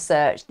wanted to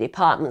search the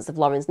apartments of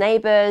Lauren's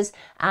neighbours,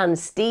 and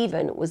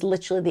Stephen was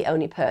literally the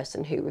only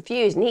person who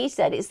refused. And he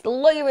said, "It's the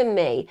lawyer in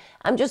me.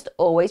 I'm just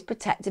always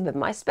protective of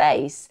my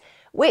space,"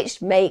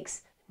 which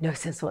makes no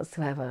sense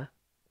whatsoever.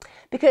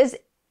 Because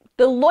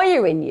the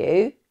lawyer in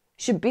you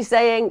should be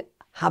saying,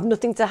 "Have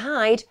nothing to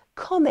hide,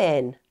 come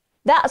in."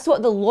 That's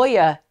what the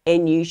lawyer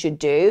in you should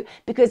do,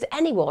 because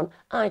anyone,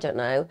 I don't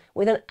know,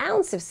 with an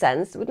ounce of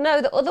sense would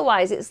know that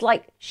otherwise it's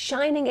like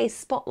shining a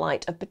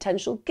spotlight of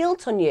potential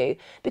guilt on you,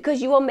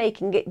 because you are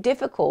making it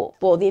difficult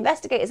for the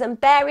investigators. And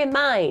bear in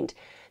mind,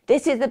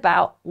 this is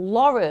about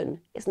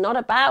Lauren. It's not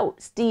about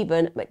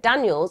Stephen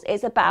McDaniel.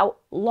 It's about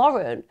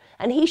Lauren.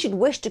 And he should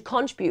wish to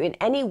contribute in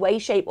any way,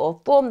 shape or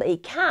form that he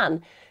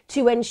can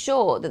to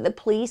ensure that the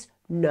police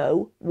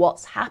know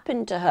what's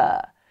happened to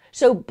her.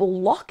 So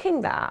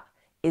blocking that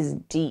is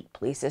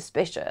deeply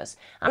suspicious.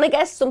 And I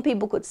guess some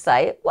people could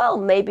say, well,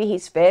 maybe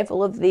he's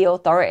fearful of the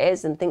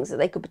authorities and thinks that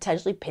they could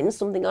potentially pin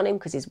something on him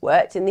because he's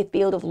worked in the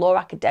field of law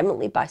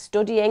academically by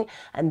studying,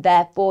 and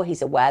therefore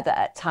he's aware that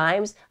at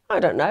times, I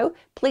don't know,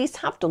 police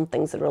have done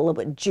things that are a little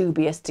bit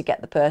dubious to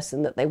get the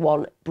person that they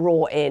want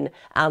brought in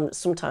and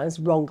sometimes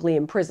wrongly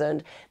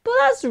imprisoned. But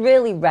that's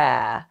really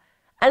rare.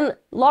 And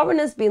Lauren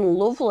has been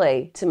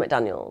lovely to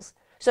McDaniels.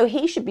 So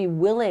he should be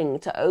willing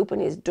to open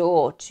his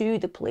door to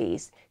the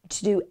police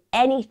to do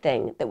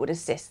anything that would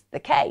assist the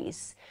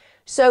case.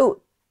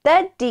 So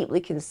they're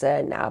deeply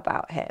concerned now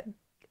about him.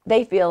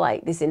 They feel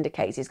like this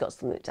indicates he's got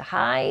something to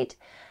hide.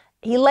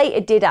 He later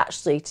did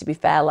actually, to be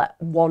fair,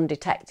 let one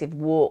detective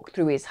walk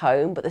through his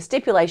home, but the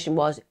stipulation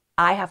was,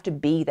 I have to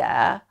be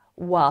there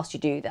whilst you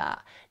do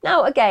that.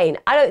 Now, again,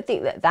 I don't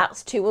think that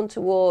that's too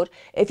untoward.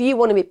 If you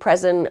want to be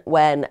present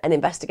when an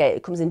investigator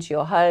comes into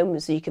your home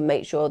so you can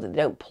make sure that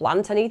they don't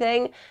plant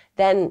anything,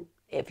 then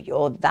if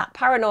you're that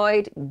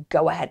paranoid,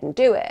 go ahead and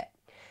do it.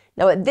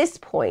 Now, at this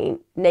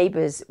point,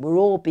 neighbours were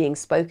all being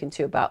spoken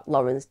to about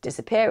Lauren's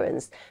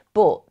disappearance,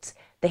 but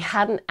they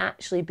hadn't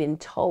actually been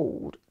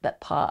told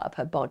that part of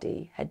her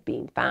body had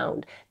been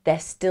found. They're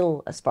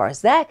still, as far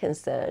as they're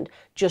concerned,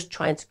 just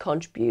trying to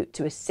contribute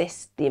to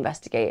assist the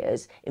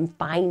investigators in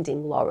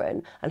finding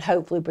Lauren and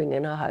hopefully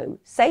bringing her home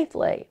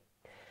safely.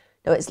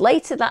 Now, it's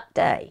later that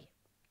day,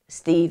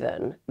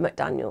 Stephen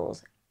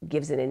McDaniel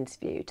gives an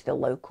interview to the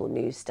local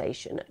news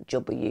station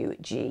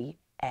WGXA.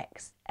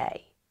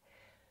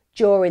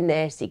 During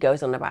this, he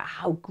goes on about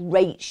how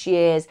great she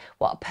is,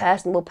 what a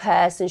personable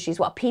person she is,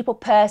 what a people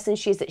person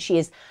she is, that she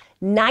is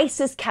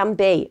nice as can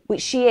be,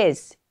 which she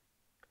is.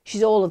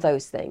 She's all of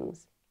those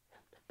things.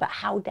 But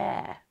how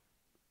dare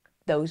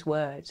those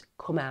words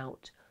come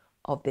out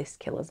of this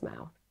killer's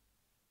mouth?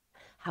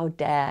 How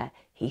dare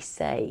he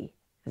say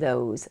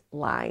those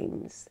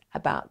lines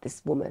about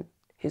this woman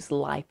whose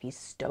life he's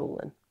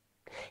stolen?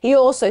 He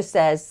also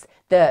says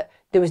that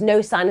there was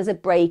no sign of a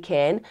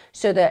break-in,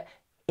 so that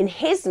in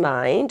his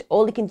mind,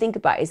 all he can think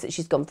about is that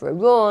she's gone for a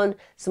run,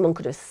 someone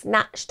could have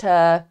snatched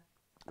her.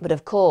 But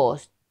of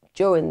course,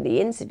 during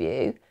the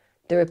interview,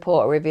 the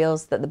reporter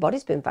reveals that the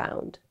body's been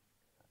found.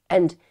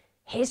 And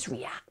his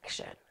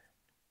reaction,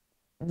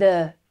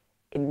 the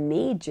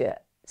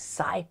immediate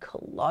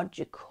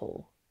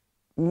psychological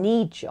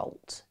knee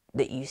jolt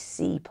that you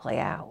see play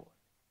out,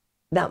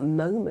 that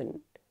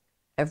moment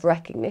of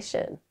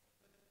recognition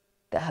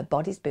that her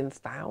body's been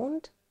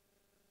found.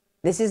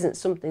 This isn't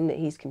something that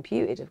he's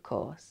computed, of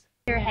course.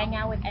 Did you hang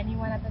out with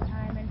anyone at the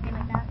time, anything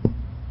like that?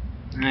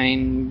 I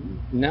mean,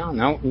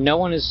 no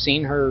one has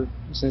seen her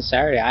since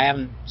Saturday. I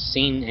haven't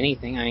seen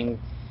anything. I mean,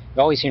 I've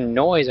always seen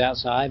noise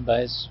outside,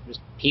 but it's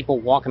just people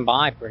walking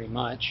by pretty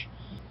much.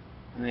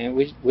 I mean,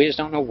 we just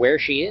don't know where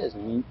she is.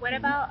 What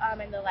about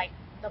in the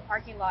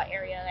parking lot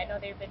area? I know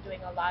they've been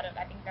doing a lot of,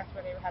 I think that's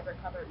where they have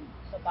recovered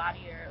the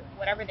body or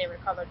whatever they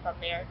recovered from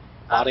there.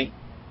 Body?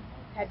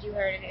 Had you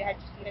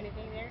seen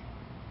anything there?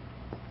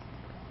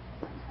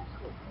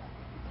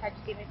 Had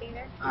you seen anything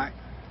there?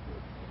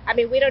 I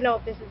mean, we don't know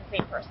if this is the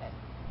same person.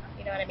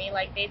 You know what I mean?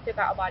 Like, they took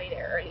out a body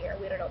there earlier.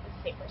 We don't know if it's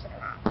the same person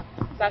or not.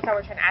 So that's how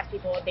we're trying to ask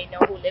people if they know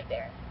who lived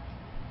there.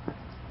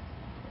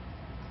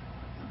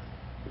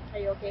 Are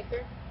you okay,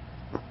 sir?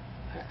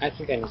 I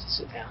think I need to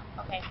sit down.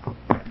 Okay.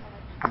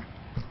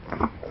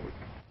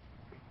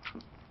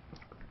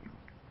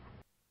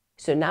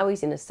 So now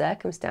he's in a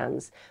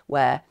circumstance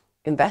where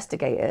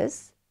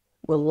investigators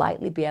will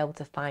likely be able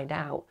to find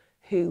out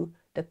who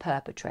the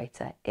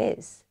perpetrator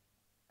is.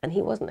 And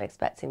he wasn't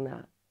expecting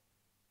that,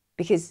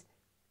 because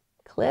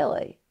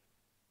clearly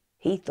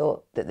he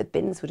thought that the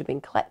bins would have been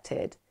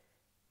collected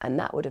and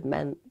that would have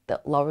meant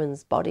that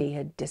Lauren's body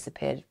had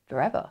disappeared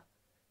forever.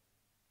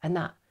 And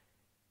that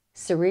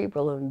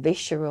cerebral and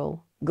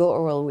visceral,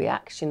 guttural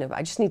reaction of,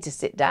 I just need to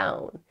sit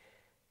down,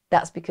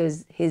 that's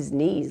because his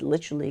knees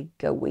literally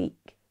go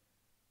weak.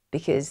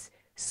 Because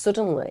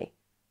suddenly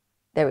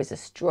there is a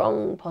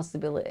strong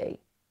possibility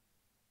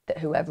that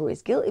whoever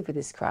is guilty of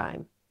this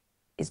crime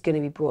is going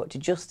to be brought to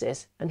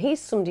justice. And he's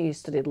somebody who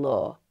studied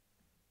law.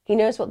 He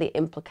knows what the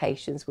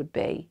implications would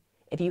be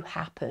if you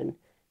happen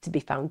to be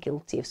found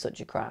guilty of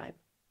such a crime.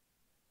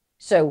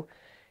 So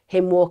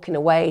him walking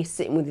away,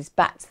 sitting with his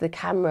back to the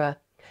camera,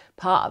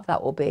 part of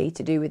that will be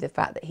to do with the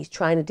fact that he's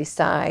trying to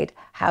decide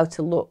how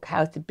to look,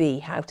 how to be,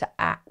 how to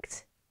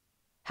act,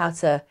 how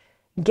to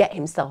get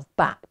himself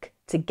back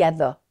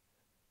together.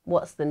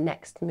 What's the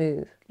next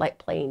move? Like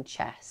playing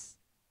chess.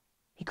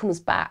 He comes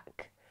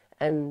back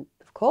and,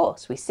 of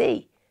course, we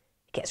see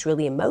he gets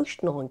really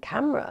emotional on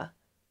camera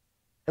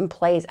and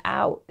plays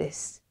out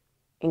this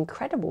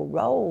incredible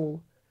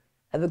role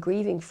of a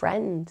grieving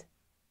friend,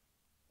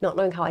 not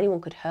knowing how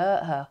anyone could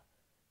hurt her,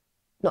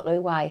 not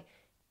knowing why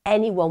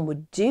anyone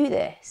would do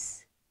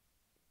this.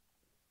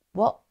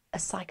 What a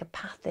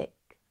psychopathic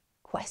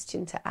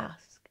question to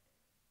ask,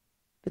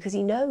 because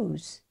he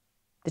knows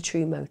the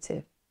true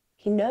motive.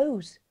 He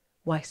knows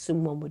why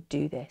someone would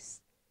do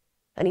this.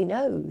 And he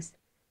knows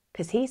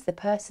because he's the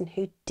person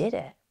who did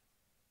it.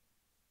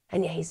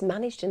 And yet he's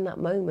managed in that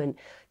moment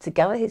to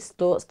gather his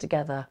thoughts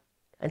together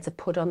and to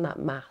put on that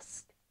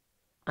mask.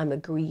 I'm a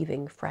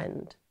grieving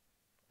friend,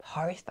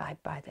 horrified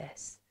by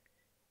this.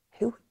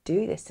 Who would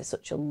do this to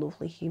such a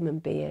lovely human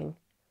being?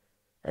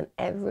 And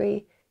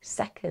every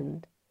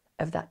second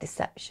of that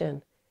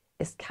deception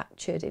is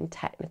captured in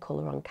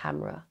Technicolor on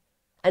camera.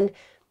 And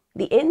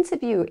the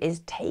interviewer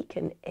is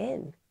taken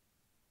in.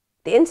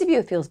 The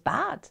interviewer feels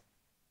bad.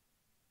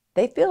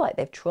 They feel like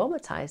they've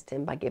traumatized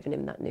him by giving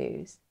him that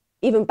news.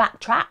 Even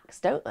backtracks,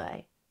 don't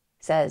they?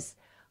 Says,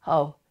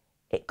 oh,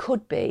 it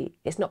could be,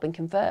 it's not been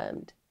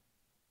confirmed.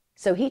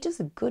 So he does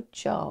a good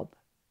job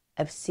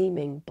of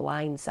seeming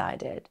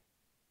blindsided,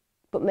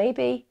 but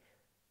maybe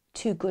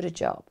too good a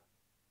job.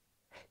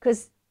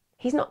 Because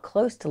he's not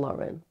close to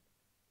Lauren,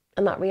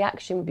 and that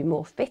reaction would be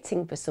more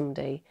fitting for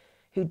somebody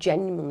who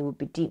genuinely would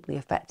be deeply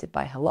affected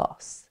by her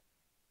loss.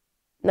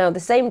 Now,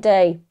 the same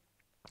day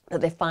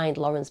that they find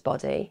Lauren's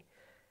body,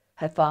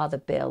 her father,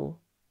 Bill,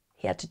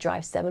 he had to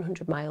drive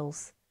 700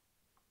 miles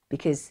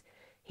because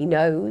he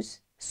knows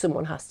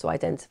someone has to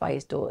identify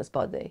his daughter's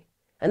body.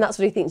 And that's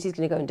what he thinks he's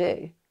going to go and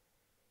do.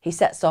 He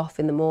sets off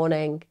in the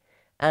morning,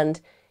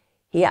 and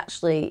he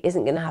actually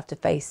isn't going to have to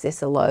face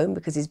this alone,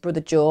 because his brother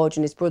George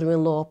and his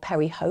brother-in-law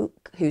Perry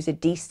Hoke, who's a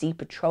DC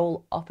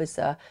patrol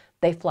officer,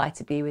 they fly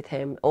to be with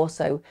him.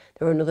 Also,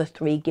 there are another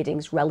 3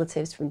 Giddings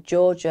relatives from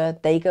Georgia.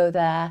 They go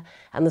there,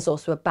 and there's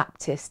also a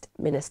Baptist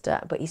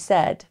minister. But he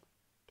said,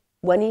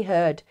 when he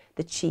heard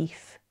the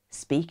chief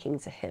speaking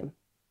to him,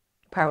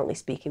 apparently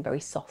speaking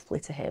very softly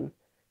to him,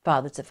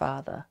 father to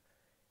father,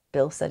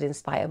 Bill said in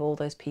spite of all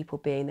those people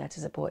being there to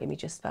support him, he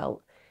just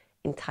felt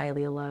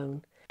entirely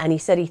alone. And he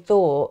said he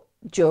thought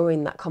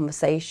during that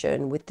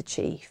conversation with the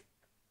chief,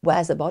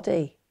 where's the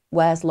body?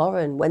 Where's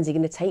Lauren? When's he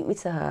going to take me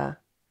to her?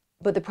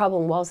 But the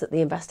problem was that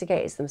the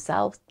investigators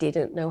themselves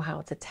didn't know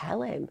how to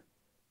tell him.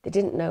 They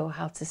didn't know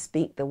how to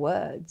speak the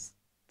words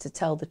to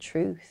tell the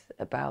truth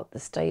about the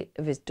state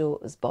of his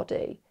daughter's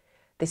body.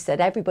 They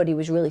said everybody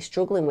was really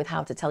struggling with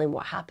how to tell him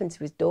what happened to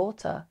his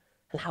daughter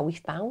and how we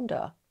found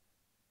her.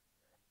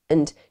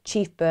 And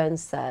Chief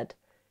Burns said,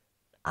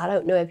 I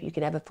don't know if you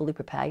can ever fully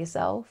prepare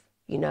yourself.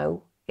 You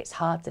know, it's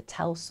hard to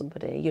tell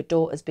somebody your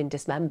daughter's been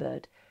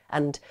dismembered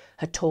and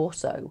her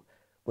torso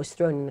was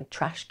thrown in a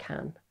trash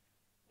can.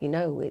 You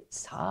know,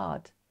 it's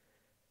hard.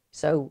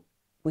 So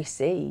we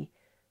see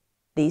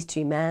these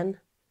 2 men,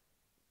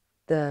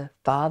 the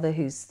father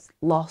who's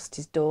lost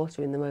his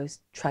daughter in the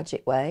most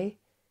tragic way,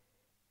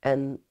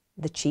 and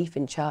the chief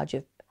in charge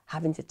of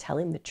having to tell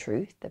him the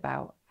truth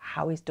about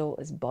how his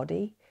daughter's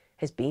body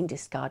has been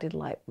discarded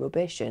like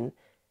rubbish and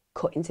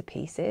cut into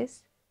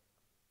pieces.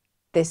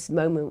 This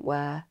moment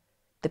where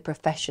the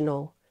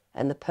professional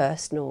and the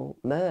personal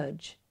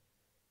merge,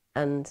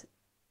 and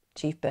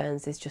Chief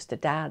Burns is just a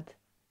dad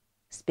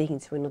speaking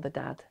to another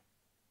dad,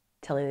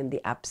 telling him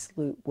the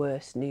absolute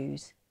worst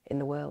news in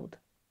the world.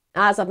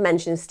 As I've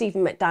mentioned,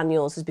 Stephen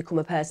McDaniel has become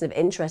a person of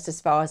interest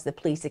as far as the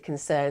police are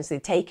concerned, so they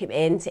take him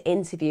in to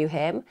interview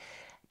him.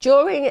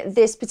 During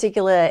this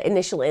particular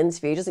initial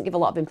interview, he doesn't give a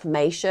lot of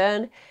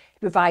information. He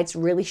provides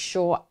really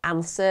short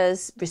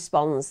answers,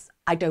 responds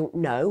I don't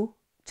know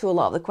to a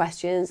lot of the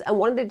questions. And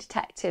one of the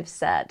detectives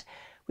said,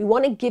 we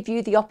want to give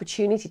you the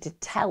opportunity to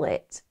tell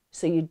it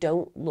so you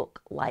don't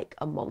look like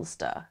a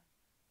monster.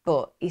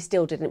 But he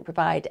still didn't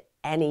provide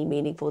any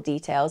meaningful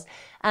details.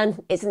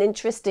 And it's an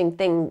interesting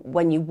thing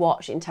when you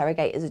watch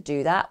interrogators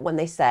do that, when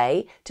they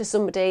say to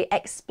somebody,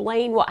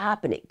 explain what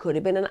happened. It could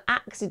have been an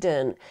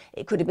accident.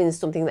 It could have been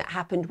something that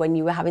happened when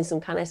you were having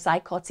some kind of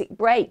psychotic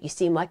break. You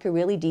seem like a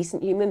really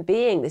decent human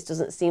being. This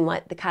doesn't seem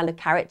like the kind of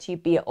character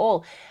you'd be at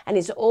all. And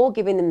it's all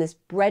giving them this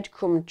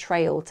breadcrumb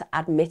trail to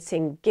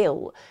admitting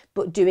guilt,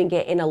 but doing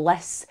it in a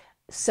less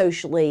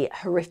socially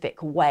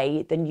horrific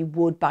way than you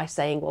would by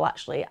saying, well,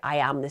 actually, I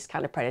am this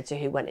kind of predator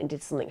who went and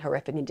did something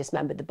horrific and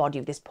dismembered the body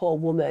of this poor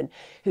woman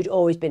who'd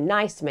always been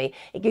nice to me.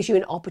 It gives you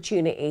an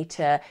opportunity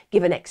to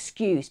give an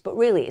excuse, but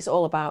really it's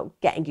all about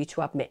getting you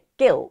to admit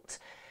guilt.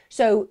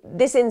 So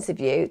this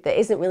interview that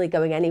isn't really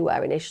going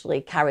anywhere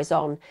initially carries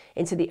on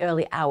into the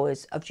early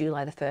hours of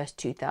July the 1st,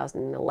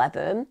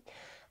 2011.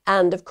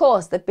 And of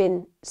course, they've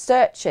been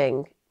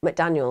searching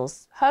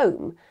McDaniel's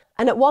home.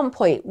 And at one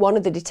point, one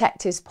of the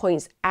detectives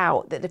points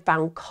out that they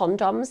found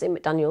condoms in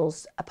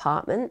McDaniel's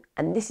apartment.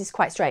 And this is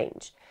quite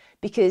strange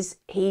because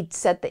he'd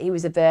said that he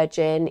was a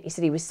virgin. He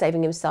said he was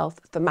saving himself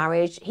for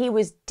marriage. He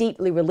was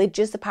deeply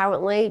religious,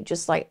 apparently,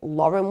 just like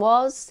Lauren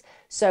was.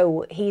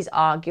 So he's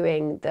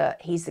arguing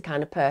that he's the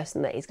kind of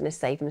person that he's going to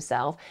save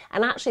himself.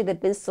 And actually, there'd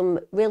been some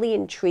really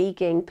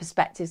intriguing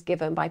perspectives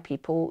given by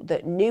people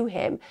that knew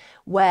him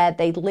where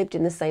they'd lived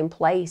in the same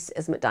place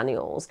as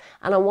McDaniel's.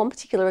 And on one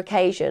particular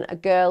occasion, a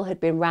girl had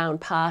been round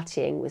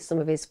partying with some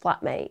of his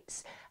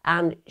flatmates.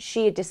 And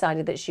she had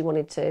decided that she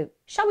wanted to,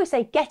 shall we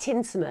say, get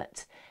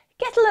intimate.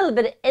 Get a little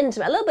bit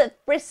intimate, a little bit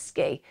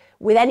frisky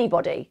with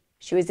anybody.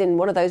 She was in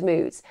one of those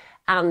moods.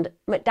 And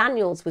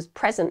McDaniel's was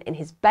present in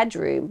his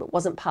bedroom, but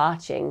wasn't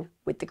partying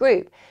with the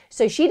group.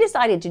 So she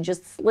decided to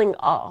just sling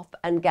off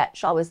and get,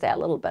 shall we say, a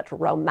little bit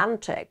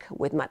romantic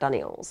with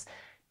McDaniel's.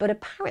 But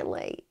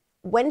apparently,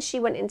 when she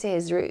went into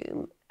his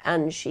room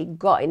and she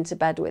got into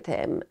bed with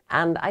him,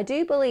 and I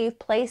do believe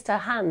placed her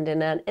hand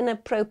in an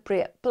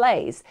inappropriate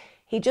place,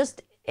 he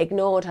just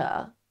ignored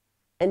her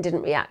and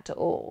didn't react at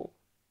all.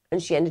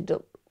 And she ended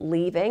up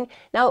leaving.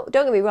 Now,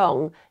 don't get me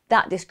wrong,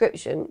 that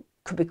description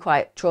could be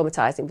quite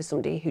traumatizing for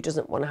somebody who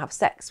doesn't want to have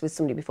sex with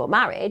somebody before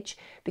marriage,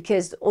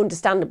 because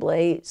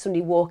understandably,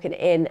 somebody walking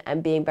in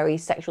and being very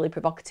sexually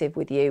provocative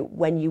with you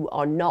when you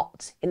are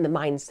not in the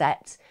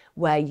mindset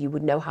where you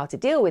would know how to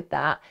deal with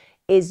that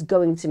is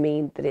going to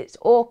mean that it's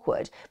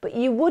awkward. But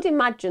you would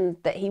imagine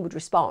that he would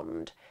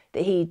respond,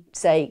 that he'd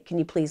say, can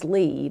you please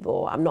leave,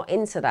 or I'm not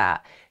into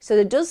that. So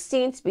there does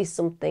seem to be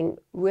something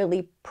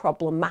really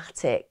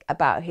problematic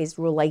about his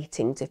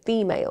relating to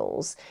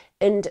females.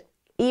 And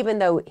even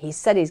though he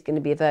said he's going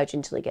to be a virgin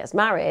until he gets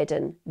married,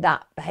 and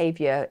that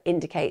behaviour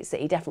indicates that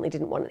he definitely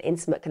didn't want an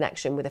intimate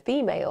connection with a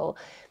female,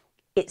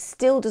 it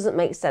still doesn't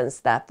make sense,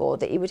 therefore,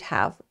 that he would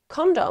have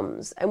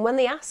condoms. And when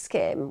they ask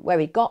him where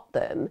he got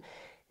them,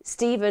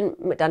 Stephen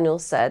McDaniel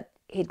said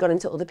he'd gone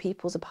into other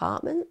people's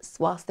apartments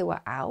whilst they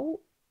were out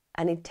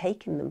and he'd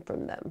taken them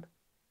from them.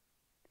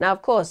 Now,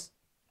 of course,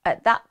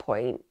 at that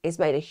point, he's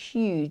made a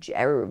huge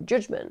error of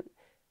judgment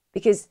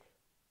because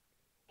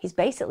he's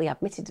basically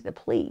admitted to the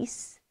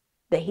police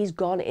that he's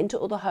gone into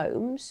other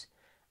homes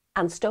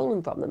and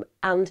stolen from them,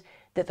 and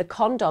that the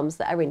condoms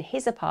that are in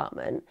his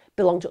apartment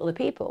belong to other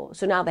people.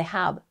 So now they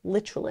have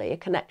literally a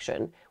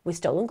connection with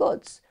stolen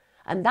goods.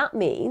 And that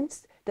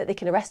means that they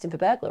can arrest him for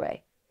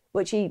burglary,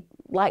 which he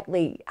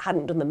likely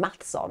hadn't done the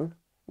maths on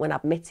when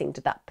admitting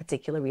to that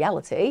particular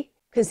reality.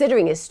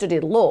 Considering his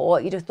studied law,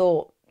 you'd have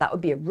thought that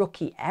would be a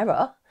rookie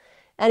error.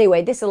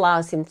 Anyway, this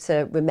allows him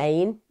to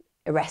remain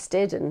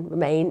arrested and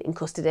remain in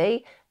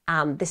custody.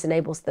 And this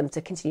enables them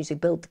to continue to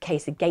build the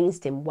case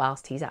against him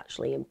whilst he's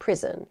actually in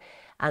prison.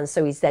 And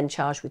so he's then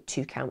charged with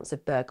 2 counts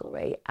of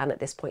burglary, and at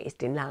this point is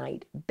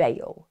denied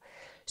bail.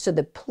 So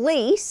the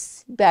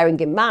police, bearing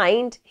in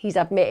mind he's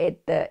admitted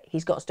that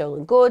he's got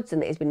stolen goods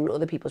and that he's been in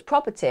other people's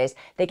properties,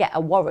 they get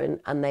a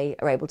warrant and they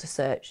are able to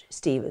search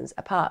Stephen's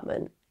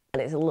apartment.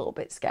 And it's a little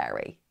bit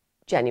scary,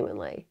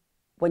 genuinely.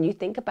 When you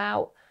think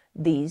about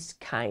these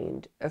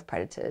kind of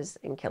predators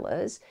and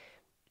killers,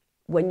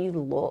 when you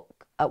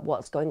look at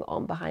what's going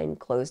on behind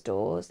closed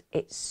doors,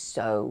 it's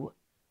so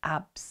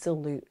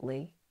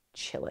absolutely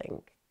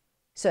chilling.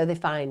 So they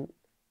find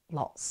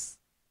lots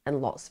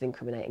and lots of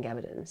incriminating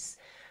evidence.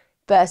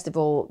 First of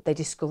all, they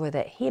discover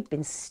that he had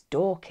been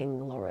stalking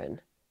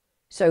Lauren.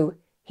 So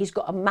he's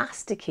got a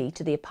master key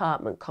to the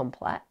apartment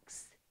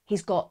complex.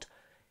 He's got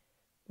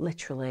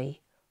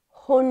literally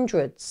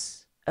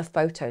hundreds of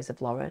photos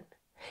of Lauren.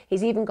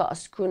 He's even got a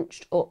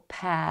scrunched up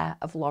pair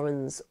of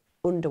Lauren's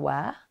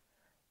underwear.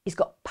 He's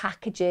got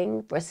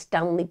packaging for a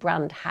Stanley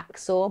brand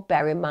hacksaw,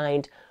 bear in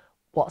mind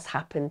what's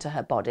happened to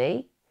her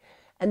body.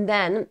 And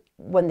then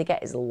when they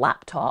get his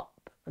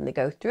laptop and they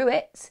go through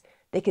it,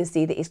 they can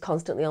see that he's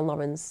constantly on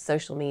Lauren's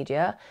social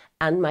media.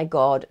 And my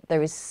God,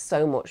 there is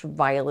so much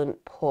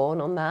violent porn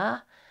on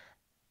there.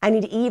 And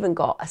he'd even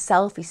got a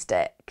selfie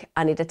stick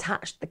and he'd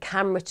attached the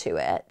camera to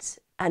it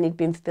and he'd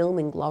been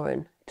filming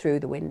Lauren through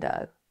the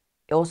window.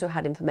 It also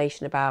had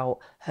information about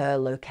her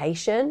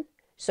location,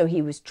 so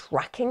he was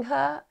tracking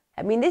her.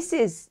 I mean, this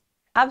is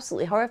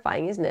absolutely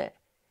horrifying, isn't it?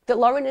 That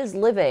Lauren is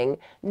living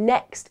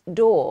next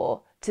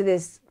door to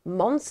this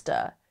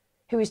monster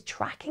who is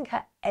tracking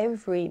her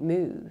every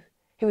move,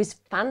 who is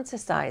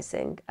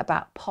fantasizing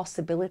about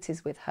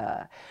possibilities with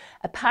her.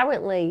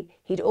 Apparently,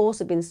 he'd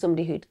also been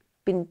somebody who'd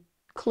been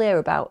clear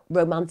about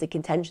romantic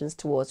intentions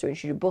towards her, and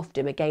she'd rebuffed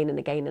him again and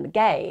again and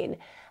again.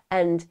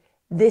 And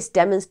this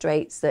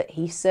demonstrates that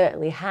he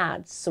certainly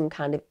had some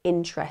kind of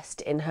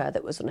interest in her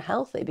that was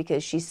unhealthy,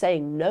 because she's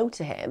saying no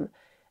to him,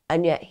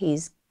 and yet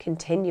he's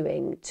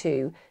continuing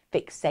to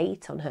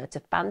fixate on her, to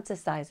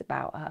fantasize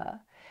about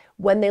her.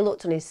 When they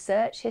looked on his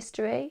search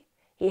history,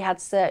 he had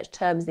search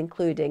terms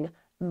including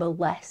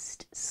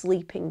molest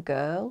sleeping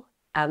girl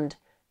and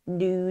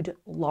nude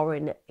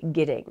Lauren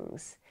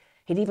Giddings.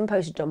 He'd even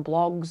posted on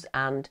blogs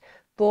and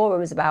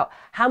forums about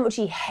how much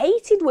he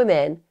hated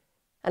women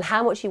and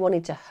how much he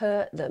wanted to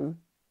hurt them.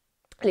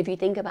 And if you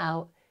think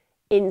about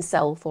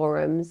incel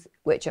forums,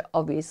 which are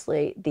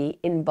obviously the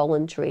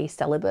involuntary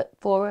celibate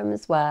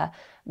forums, where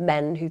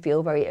men who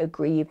feel very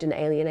aggrieved and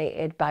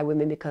alienated by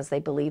women because they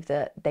believe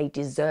that they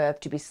deserve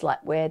to be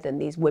slept with and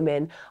these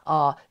women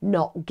are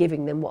not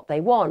giving them what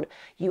they want,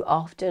 you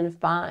often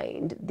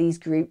find these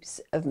groups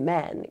of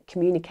men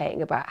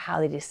communicating about how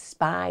they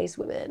despise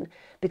women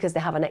because they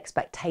have an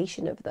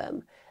expectation of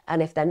them.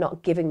 And if they're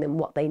not giving them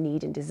what they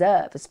need and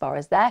deserve, as far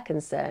as they're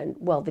concerned,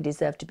 well, they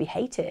deserve to be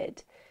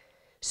hated.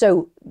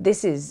 So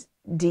this is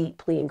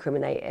deeply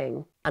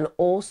incriminating and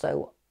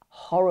also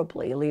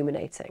horribly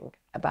illuminating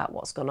about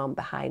what's gone on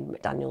behind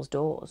McDaniel's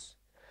doors.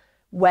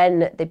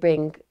 When they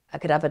bring a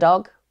cadaver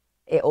dog,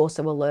 it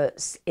also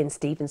alerts in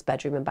Stephen's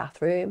bedroom and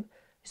bathroom.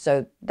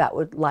 So that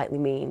would likely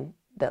mean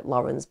that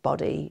Lauren's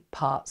body,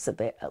 parts of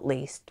it at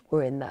least,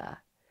 were in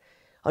there.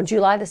 On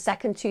July the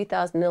 2nd,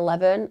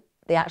 2011,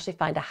 they actually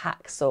find a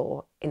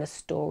hacksaw in a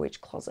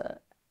storage closet.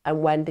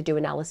 And when they do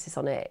analysis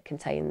on it, it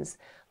contains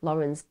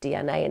Lauren's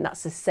DNA. And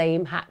that's the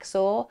same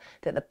hacksaw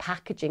that the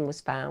packaging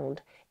was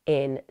found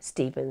in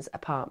Stephen's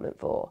apartment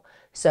for.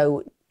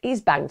 So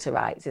he's banged to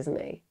rights,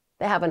 isn't he?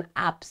 They have an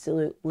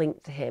absolute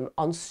link to him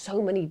on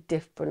so many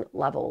different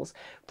levels,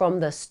 from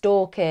the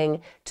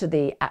stalking to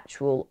the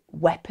actual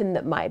weapon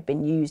that might have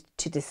been used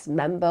to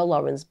dismember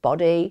Lauren's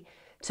body,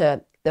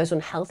 to those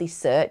unhealthy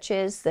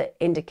searches that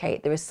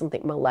indicate there is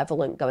something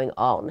malevolent going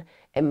on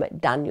in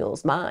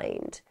McDaniel's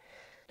mind.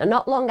 Now,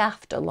 not long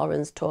after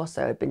Lauren's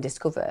torso had been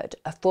discovered,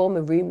 a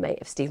former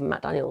roommate of Stephen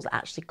McDaniel's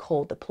actually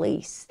called the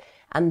police,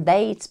 and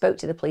they spoke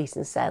to the police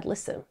and said,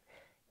 listen,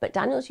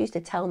 McDaniel's used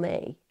to tell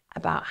me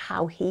about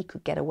how he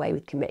could get away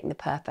with committing the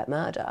perfect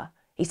murder.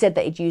 He said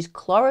that he'd use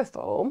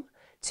chloroform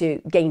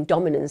to gain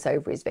dominance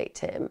over his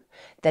victim,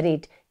 then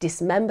he'd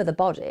dismember the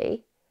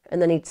body,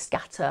 and then he'd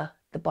scatter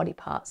the body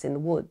parts in the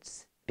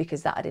woods,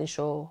 because that would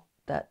ensure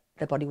that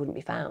the body wouldn't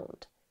be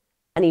found.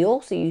 And he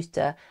also used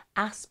to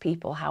ask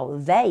people how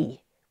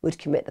they would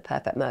commit the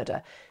perfect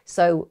murder.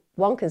 So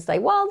one can say,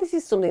 well, this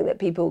is something that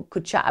people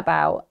could chat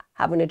about,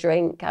 having a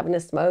drink, having a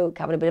smoke,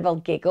 having a bit of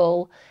a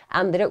giggle,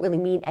 and they don't really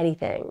mean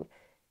anything.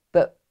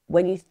 But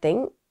when you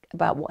think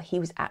about what he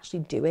was actually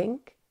doing,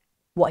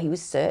 what he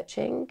was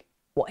searching,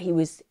 what he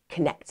was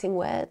connecting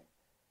with,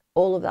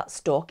 all of that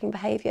stalking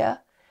behaviour,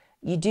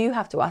 you do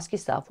have to ask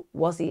yourself,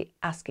 was he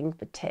asking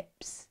for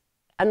tips?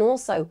 And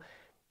also,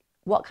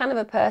 what kind of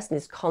a person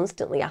is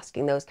constantly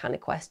asking those kind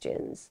of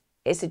questions?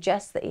 It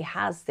suggests that he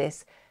has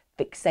this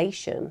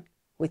fixation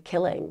with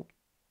killing.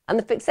 And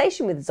the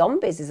fixation with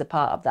zombies is a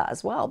part of that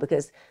as well,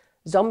 because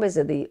zombies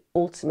are the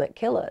ultimate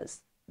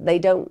killers. They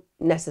don't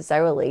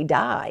necessarily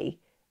die.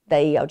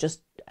 They are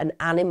just an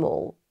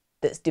animal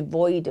that's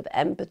devoid of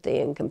empathy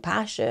and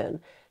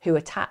compassion, who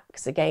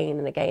attacks again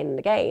and again and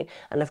again,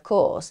 and of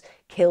course,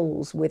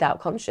 kills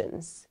without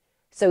conscience.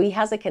 So he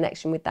has a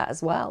connection with that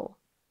as well.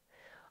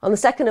 On the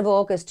 2nd of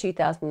August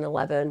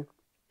 2011,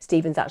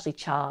 Stephen's actually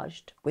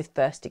charged with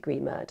first-degree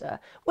murder,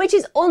 which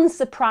is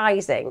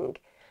unsurprising,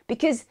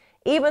 because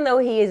even though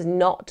he is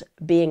not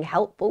being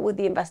helpful with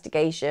the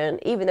investigation,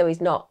 even though he's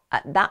not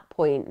at that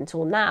point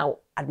until now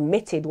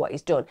admitted what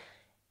he's done,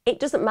 it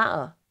doesn't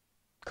matter,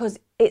 because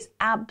it's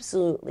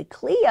absolutely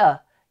clear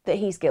that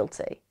he's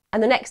guilty.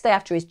 And the next day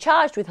after he's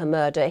charged with her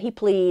murder, he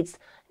pleads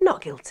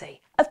not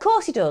guilty. Of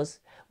course he does.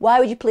 Why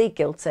would you plead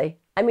guilty?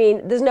 I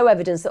mean, there's no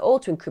evidence at all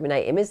to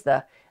incriminate him, is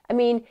there? I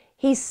mean,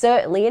 he's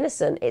certainly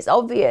innocent. It's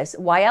obvious.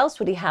 Why else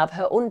would he have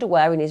her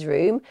underwear in his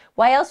room?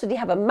 Why else would he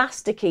have a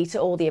master key to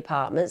all the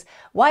apartments?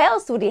 Why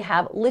else would he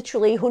have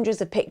literally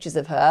hundreds of pictures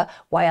of her?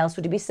 Why else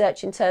would he be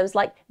searching terms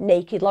like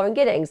naked Lauren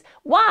Giddings?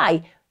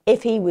 Why,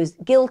 if he was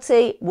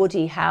guilty, would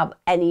he have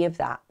any of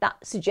that?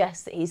 That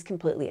suggests that he's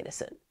completely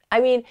innocent.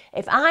 I mean,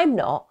 if I'm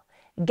not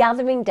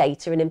gathering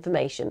data and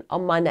information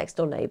on my next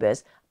door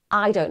neighbours,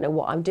 I don't know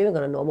what I'm doing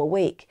on a normal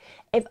week.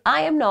 If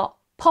I am not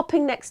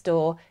popping next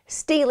door,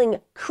 stealing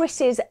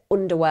Chris's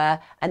underwear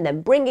and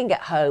then bringing it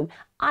home,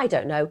 I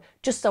don't know,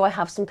 just so I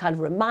have some kind of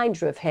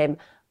reminder of him,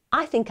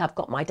 I think I've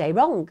got my day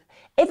wrong.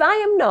 If I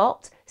am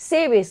not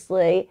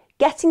seriously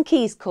getting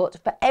keys cut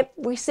for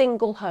every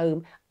single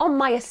home on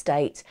my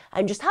estate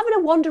and just having a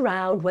wander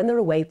around when they're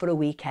away for a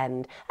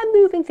weekend and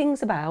moving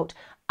things about.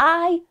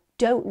 I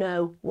don't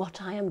know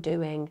what I am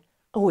doing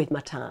with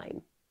my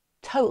time.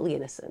 Totally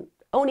innocent.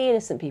 Only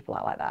innocent people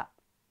are like that.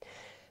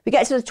 We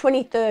get to the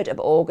 23rd of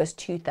August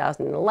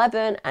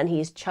 2011 and he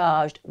is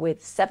charged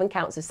with 7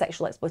 counts of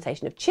sexual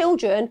exploitation of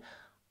children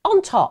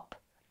on top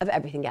of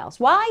everything else.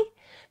 Why?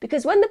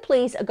 Because when the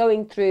police are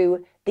going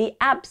through the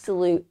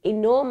absolute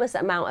enormous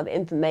amount of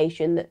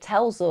information that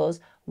tells us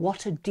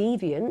what a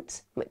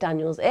deviant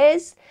McDaniels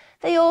is,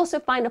 they also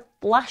find a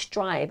flash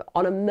drive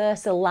on a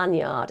Mercer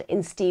lanyard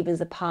in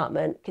Stephen's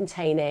apartment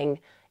containing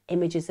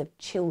images of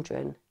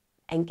children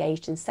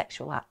engaged in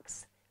sexual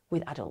acts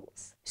with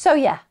adults. So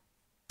yeah,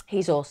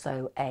 he's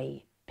also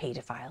a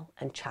paedophile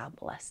and child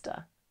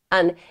molester.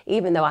 And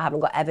even though I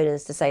haven't got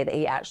evidence to say that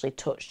he actually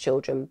touched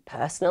children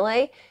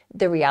personally,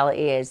 the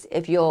reality is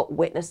if you're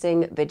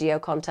witnessing video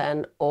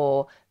content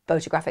or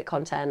photographic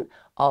content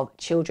of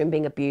children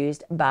being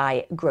abused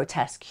by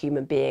grotesque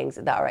human beings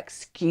that are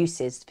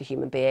excuses for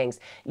human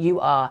beings, you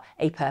are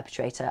a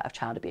perpetrator of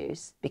child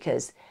abuse,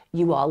 because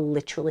you are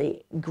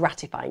literally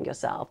gratifying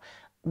yourself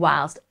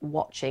whilst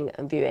watching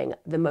and viewing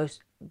the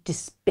most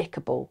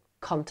despicable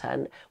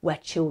content where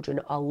children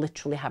are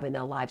literally having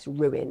their lives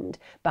ruined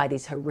by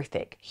these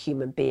horrific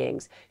human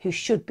beings who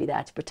should be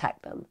there to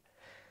protect them.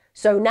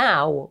 So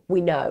now we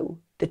know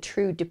the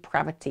true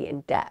depravity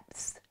and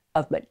depths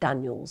of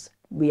McDaniel's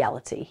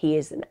reality. He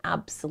is an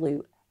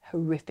absolute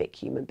horrific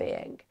human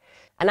being.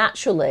 And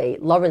actually,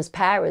 Lauren's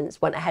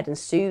parents went ahead and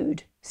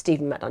sued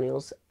Stephen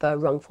McDaniels for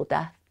wrongful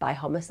death by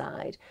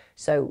homicide.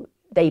 So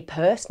they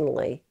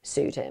personally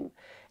sued him.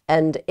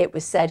 And it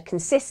was said,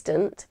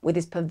 consistent with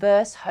his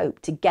perverse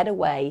hope to get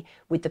away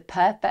with the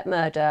perfect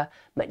murder,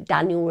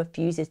 McDaniel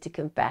refuses to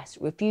confess,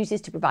 refuses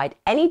to provide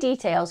any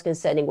details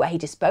concerning where he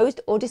disposed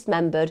or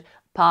dismembered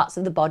parts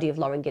of the body of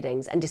Lauren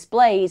Giddings, and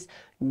displays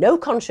no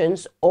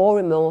conscience or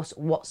remorse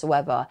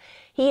whatsoever.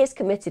 He has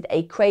committed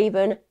a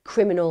craven,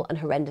 criminal and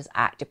horrendous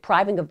act,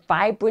 depriving a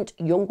vibrant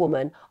young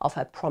woman of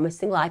her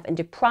promising life and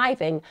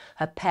depriving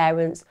her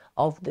parents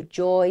of the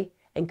joy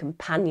and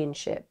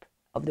companionship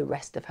of the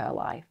rest of her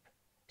life.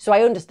 So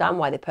I understand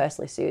why they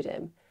personally sued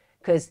him,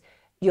 because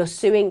you're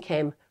suing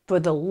him for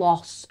the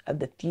loss of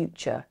the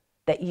future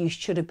that you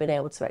should have been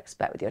able to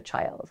expect with your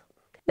child.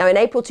 Now, in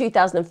April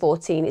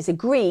 2014, it's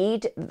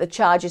agreed that the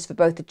charges for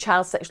both the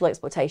child sexual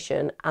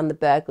exploitation and the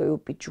burglary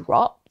would be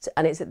dropped.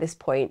 And it's at this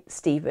point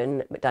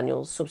Stephen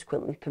McDaniel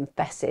subsequently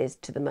confesses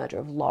to the murder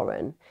of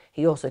Lauren.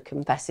 He also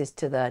confesses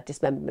to the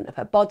dismemberment of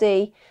her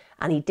body.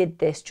 And he did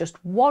this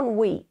just 1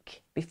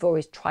 week before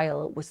his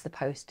trial was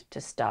supposed to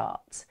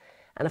start.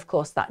 And of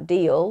course, that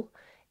deal,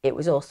 it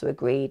was also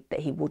agreed that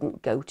he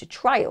wouldn't go to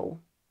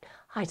trial.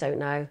 I don't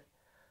know.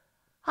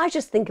 I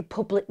just think a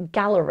public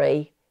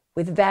gallery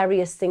with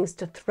various things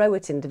to throw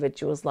at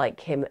individuals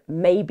like him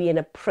may be an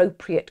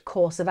appropriate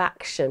course of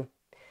action.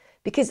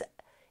 Because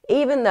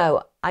even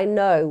though I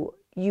know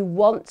you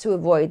want to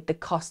avoid the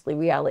costly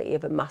reality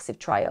of a massive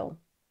trial,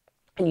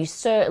 and you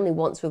certainly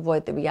want to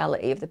avoid the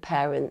reality of the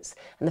parents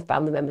and the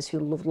family members who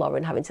love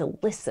Lauren having to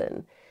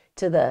listen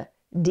to the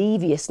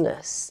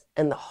deviousness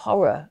and the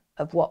horror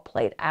of what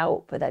played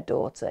out for their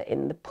daughter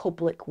in the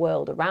public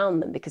world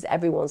around them, because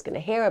everyone's going to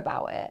hear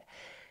about it.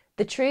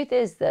 The truth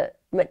is that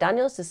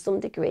McDaniels, to some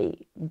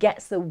degree,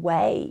 gets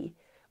away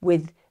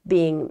with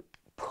being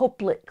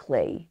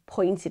publicly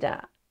pointed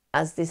at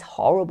as this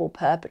horrible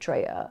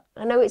perpetrator.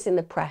 I know it's in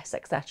the press,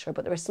 etc.,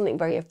 but there is something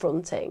very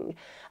affronting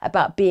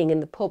about being in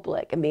the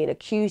public and being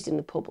accused in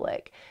the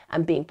public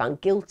and being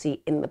found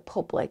guilty in the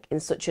public in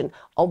such an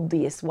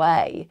obvious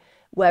way.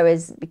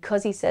 Whereas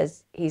because he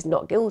says he's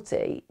not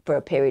guilty for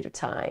a period of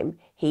time,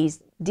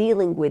 he's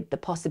dealing with the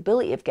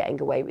possibility of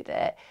getting away with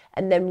it,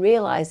 and then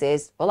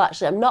realizes, well,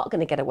 actually, I'm not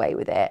going to get away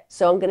with it.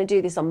 So I'm going to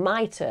do this on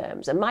my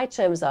terms. And my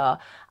terms are,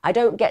 I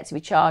don't get to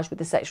be charged with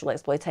the sexual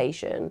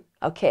exploitation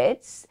of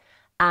kids,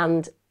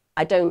 and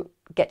I don't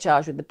get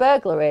charged with the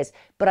burglaries,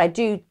 but I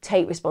do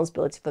take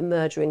responsibility for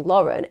murdering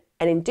Lauren.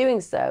 And in doing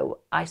so,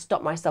 I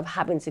stop myself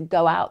having to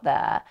go out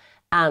there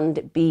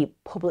and be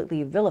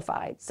publicly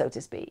vilified, so to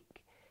speak.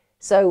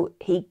 So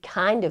he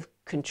kind of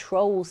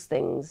controls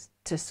things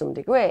to some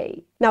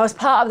degree. Now, as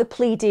part of the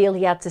plea deal,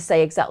 he had to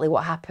say exactly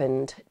what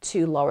happened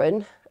to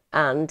Lauren.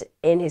 And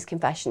in his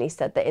confession, he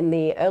said that in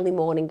the early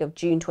morning of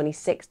June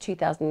 26,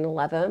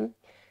 2011,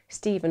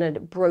 Stephen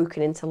had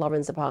broken into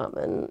Lauren's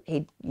apartment.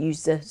 He'd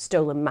used a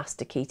stolen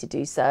master key to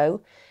do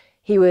so.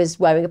 He was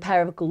wearing a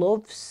pair of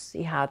gloves.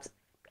 He had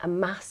a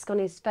mask on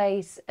his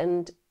face.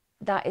 And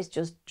that is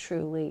just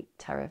truly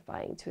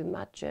terrifying to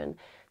imagine,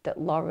 that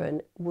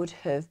Lauren would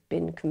have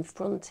been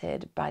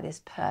confronted by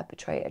this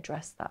perpetrator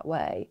dressed that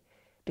way.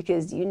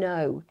 Because, you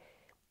know,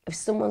 if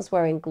someone's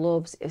wearing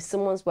gloves, if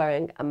someone's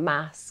wearing a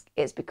mask,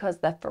 it's because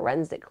they're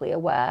forensically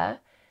aware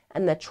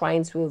and they're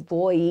trying to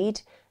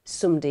avoid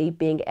somebody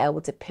being able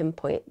to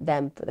pinpoint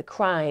them for the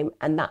crime.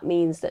 And that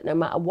means that no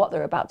matter what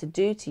they're about to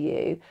do to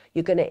you,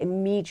 you're going to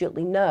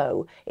immediately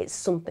know it's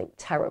something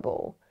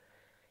terrible.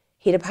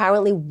 He'd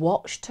apparently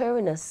watched her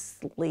in her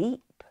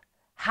sleep.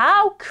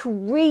 How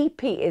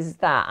creepy is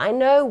that? I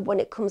know when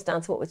it comes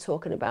down to what we're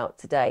talking about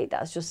today,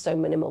 that's just so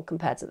minimal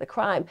compared to the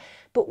crime.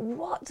 But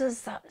what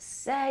does that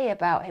say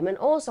about him? And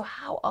also,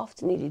 how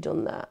often had he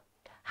done that?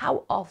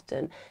 How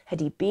often had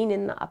he been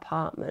in that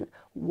apartment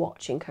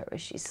watching her as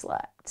she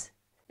slept?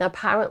 Now,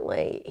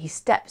 apparently, he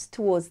steps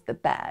towards the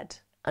bed,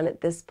 and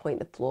at this point,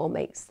 the floor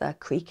makes the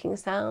creaking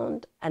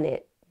sound, and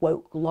it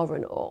woke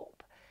Lauren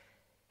up.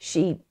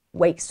 She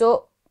wakes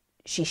up,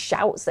 she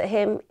shouts at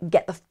him,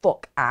 "Get the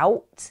fuck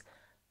out."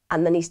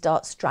 And then he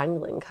starts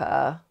strangling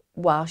her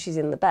while she's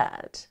in the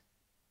bed.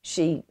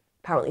 She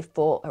apparently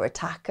fought her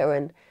attacker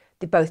and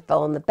they both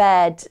fell on the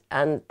bed.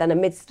 And then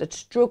amidst a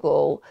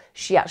struggle,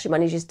 she actually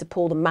manages to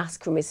pull the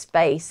mask from his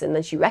face and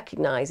then she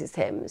recognises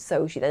him.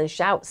 So she then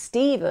shouts,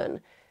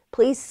 "Stephen,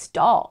 please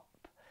stop."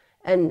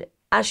 And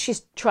as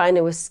she's trying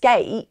to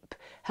escape,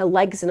 her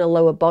legs and her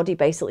lower body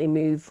basically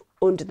move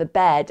under the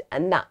bed,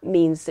 and that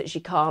means that she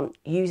can't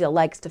use her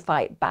legs to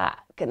fight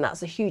back, and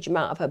that's a huge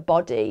amount of her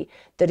body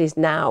that is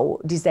now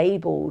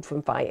disabled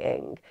from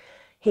fighting.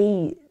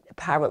 He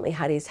apparently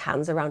had his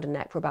hands around her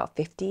neck for about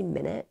 15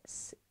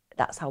 minutes.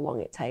 That's how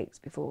long it takes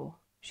before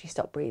she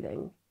stopped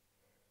breathing.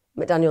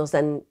 McDaniels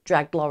then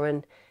dragged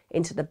Lauren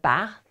into the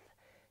bath.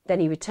 Then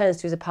he returns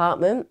to his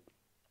apartment,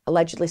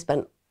 allegedly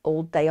spent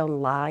all day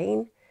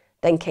online,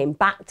 then came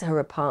back to her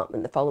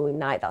apartment the following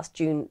night, that's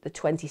June the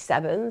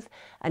 27th,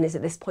 and it's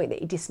at this point that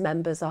he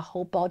dismembers her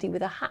whole body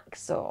with a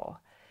hacksaw.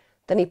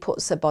 Then he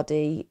puts her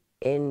body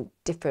in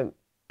different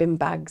bin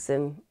bags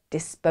and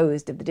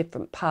disposed of the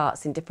different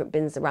parts in different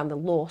bins around the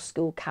law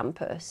school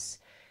campus.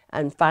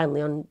 And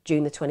finally, on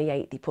June the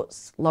 28th, he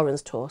puts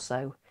Lauren's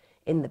torso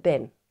in the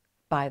bin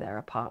by their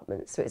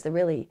apartment. So it's a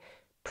really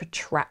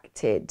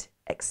protracted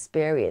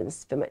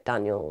experience for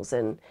McDaniels,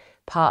 and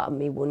part of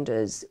me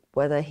wonders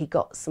whether he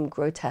got some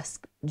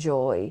grotesque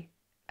joy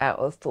out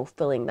of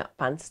fulfilling that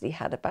fantasy he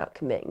had about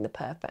committing the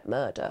perfect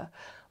murder.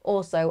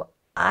 Also,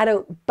 I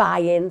don't buy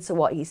into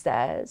what he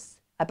says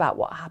about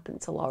what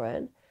happened to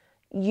Lauren.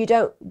 You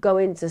don't go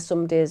into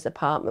somebody's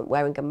apartment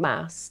wearing a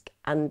mask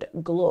and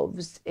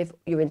gloves if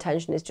your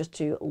intention is just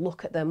to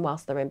look at them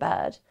whilst they're in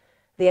bed.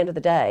 At the end of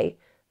the day,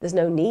 there's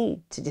no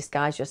need to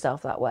disguise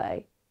yourself that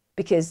way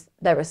because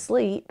they're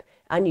asleep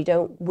and you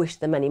don't wish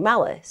them any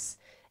malice.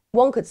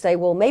 One could say,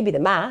 well, maybe the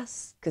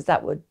mask, because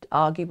that would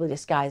arguably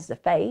disguise the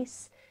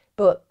face.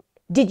 But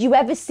did you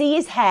ever see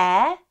his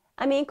hair?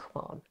 I mean, come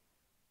on.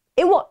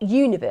 In what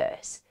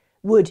universe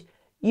would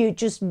you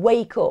just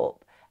wake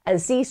up and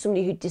see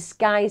somebody who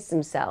disguised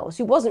themselves,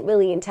 who wasn't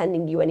really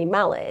intending you any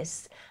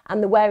malice,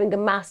 and they're wearing a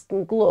mask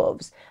and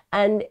gloves,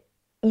 and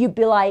you'd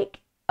be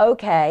like,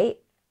 okay,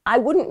 I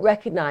wouldn't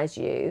recognize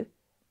you,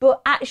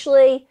 but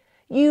actually,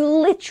 you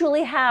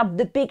literally have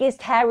the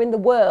biggest hair in the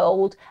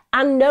world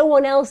and no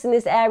one else in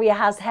this area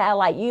has hair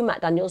like you,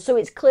 McDaniel, so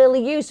it's clearly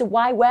you, so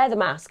why wear the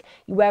mask?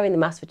 You're wearing the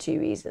mask for two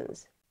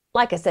reasons.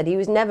 Like I said, he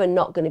was never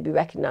not going to be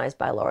recognised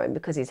by Lauren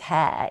because his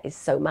hair is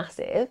so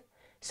massive,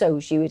 so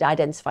she would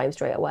identify him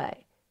straight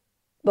away.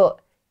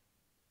 But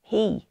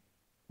he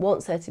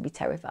wants her to be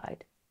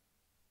terrified.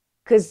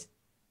 Because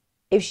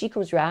if she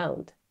comes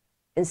round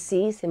and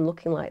sees him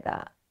looking like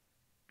that,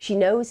 she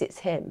knows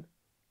it's him.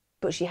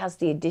 But she has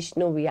the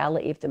additional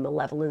reality of the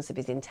malevolence of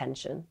his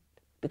intention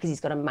because he's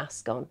got a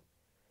mask on and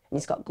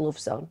he's got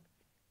gloves on.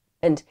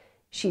 And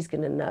she's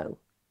going to know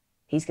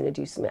he's going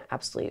to do something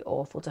absolutely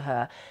awful to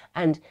her.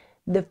 And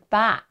the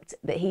fact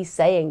that he's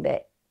saying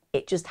that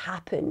it just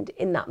happened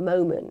in that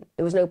moment,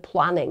 there was no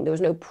planning, there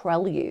was no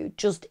prelude,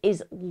 just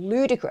is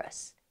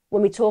ludicrous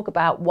when we talk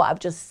about what I've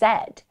just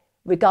said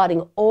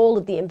regarding all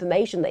of the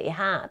information that he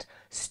had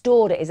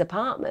stored at his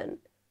apartment,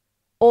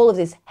 all of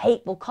this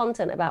hateful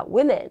content about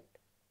women,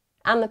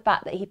 and the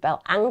fact that he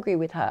felt angry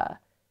with her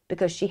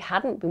because she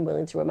hadn't been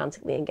willing to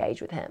romantically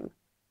engage with him.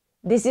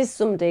 This is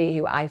somebody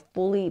who I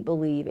fully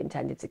believe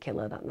intended to kill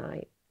her that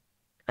night.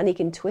 And he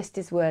can twist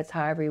his words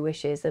however he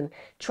wishes and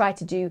try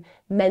to do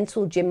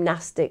mental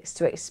gymnastics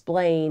to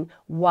explain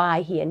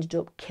why he ended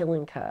up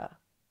killing her,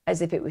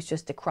 as if it was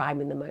just a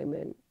crime in the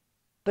moment.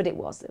 But it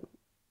wasn't.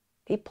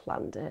 He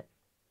planned it.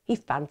 He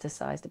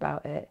fantasized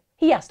about it.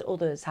 He asked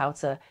others how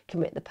to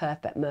commit the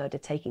perfect murder,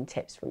 taking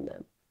tips from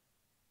them.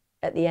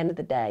 At the end of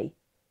the day,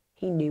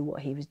 he knew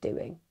what he was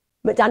doing.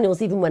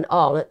 McDaniels even went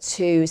on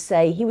to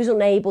say he was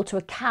unable to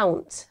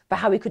account for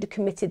how he could have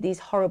committed these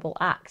horrible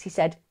acts. He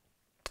said,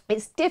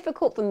 "It's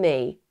difficult for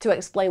me to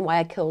explain why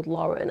I killed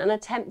Lauren and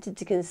attempted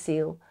to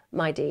conceal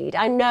my deed.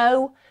 I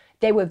know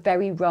they were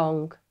very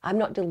wrong. I'm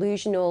not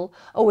delusional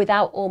or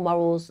without all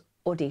morals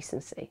or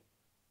decency."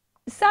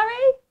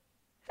 Sorry?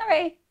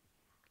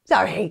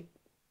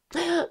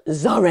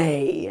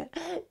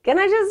 Can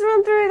I just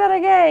run through that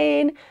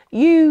again?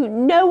 You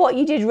know what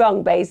you did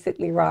wrong,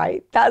 basically,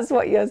 right? That's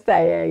what you're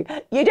saying.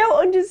 You don't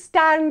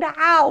understand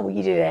how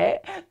you did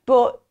it,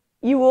 but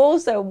you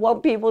also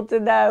want people to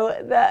know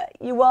that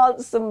you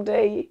aren't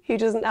somebody who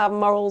doesn't have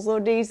morals or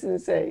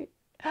decency.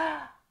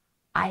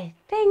 I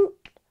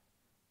think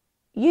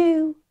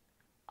you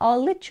are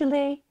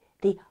literally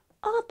the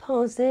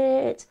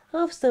opposite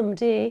of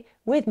somebody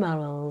with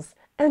morals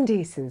and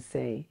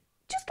decency.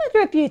 Just go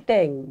through a few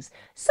things,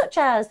 such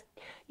as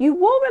you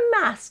wore a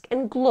mask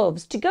and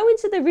gloves to go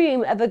into the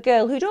room of a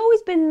girl who'd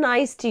always been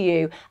nice to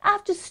you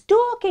after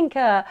stalking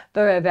her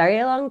for a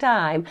very long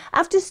time,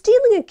 after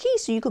stealing a key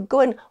so you could go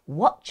and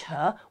watch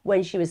her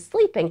when she was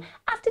sleeping,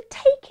 after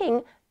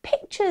taking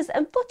pictures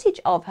and footage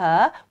of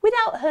her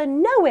without her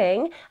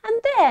knowing,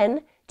 and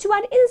then to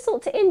add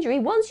insult to injury,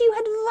 once you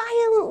had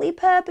violently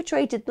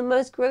perpetrated the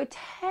most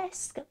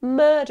grotesque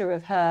murder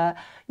of her,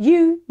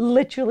 you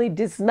literally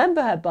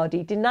dismember her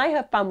body, deny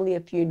her family a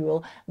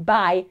funeral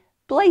by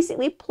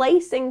basically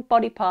placing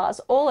body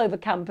parts all over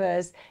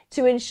campus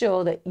to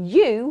ensure that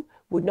you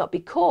would not be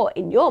caught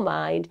in your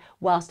mind,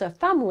 whilst her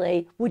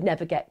family would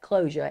never get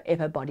closure if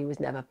her body was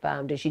never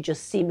found and she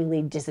just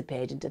seemingly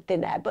disappeared into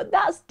thin air. But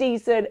that's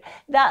decent,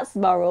 that's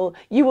moral,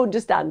 you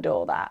understand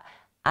all that.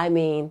 I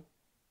mean,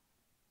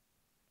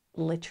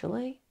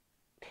 literally,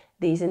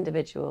 these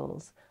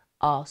individuals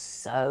are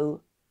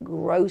so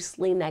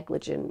grossly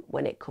negligent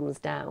when it comes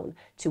down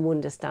to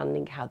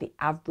understanding how the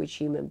average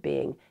human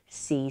being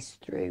sees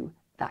through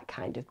that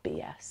kind of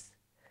BS.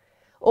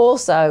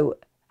 Also,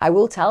 I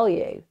will tell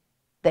you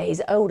that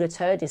his own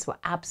attorneys were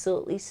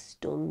absolutely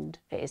stunned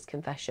at his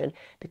confession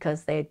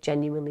because they had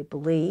genuinely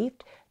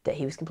believed that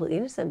he was completely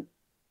innocent.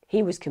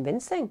 He was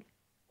convincing.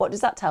 What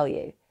does that tell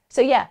you?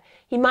 So yeah,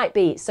 he might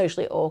be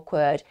socially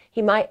awkward,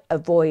 he might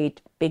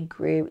avoid big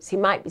groups, he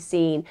might be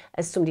seen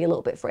as somebody a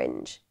little bit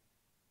fringe,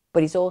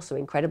 but he's also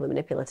incredibly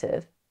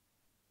manipulative.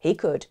 He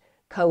could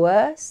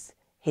coerce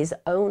his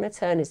own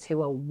attorneys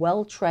who are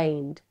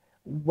well-trained,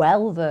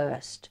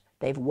 well-versed,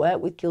 they've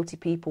worked with guilty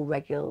people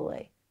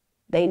regularly.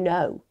 They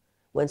know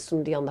when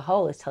somebody on the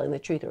whole is telling the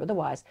truth or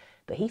otherwise,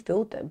 but he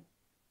fooled them.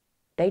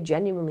 They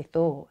genuinely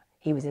thought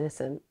he was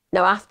innocent.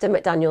 Now, after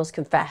McDaniel's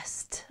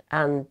confessed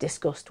and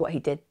discussed what he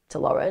did to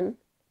Lauren,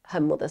 her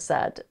mother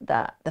said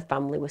that the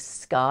family was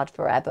scarred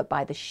forever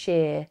by the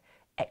sheer,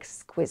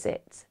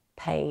 exquisite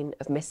pain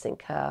of missing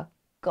her.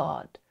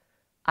 God,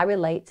 I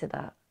relate to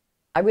that.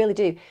 I really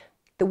do.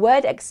 The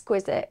word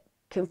exquisite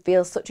can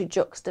feel such a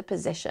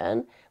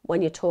juxtaposition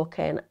when you're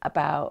talking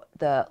about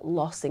the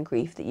loss and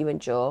grief that you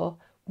endure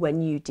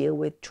when you deal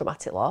with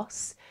traumatic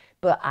loss.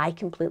 But I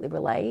completely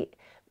relate.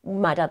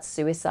 My dad's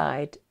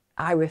suicide,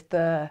 I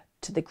refer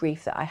to the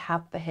grief that I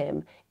have for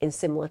him in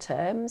similar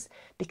terms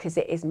because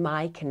it is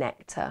my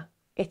connector.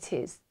 It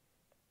is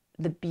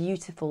the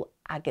beautiful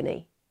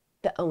agony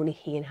that only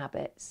he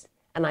inhabits.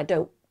 And I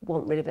don't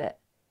want rid of it.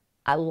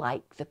 I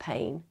like the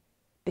pain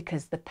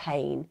because the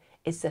pain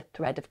is the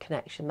thread of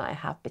connection that I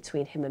have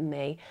between him and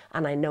me.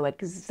 And I know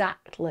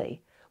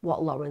exactly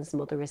what Lauren's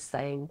mother is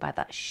saying by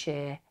that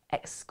sheer,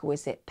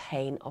 exquisite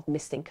pain of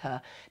missing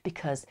her,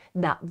 because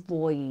that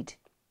void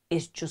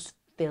is just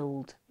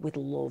filled with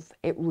love.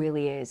 It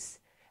really is.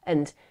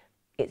 And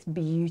it's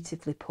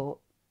beautifully put.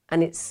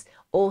 And it's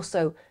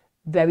also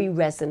very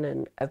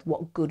resonant of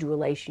what good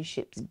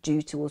relationships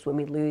do to us when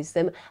we lose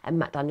them.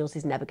 And McDaniel's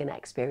is never going to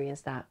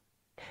experience that.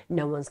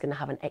 No one's going to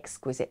have an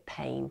exquisite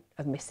pain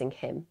of missing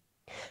him.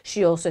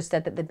 She also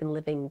said that they'd been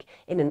living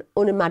in an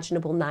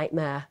unimaginable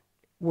nightmare,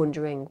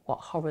 wondering what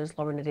horrors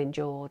Lauren had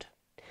endured.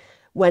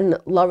 When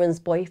Lauren's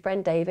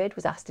boyfriend, David,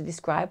 was asked to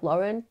describe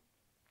Lauren,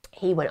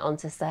 he went on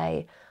to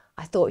say,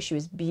 I thought she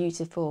was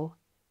beautiful,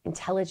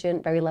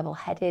 intelligent, very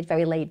level-headed,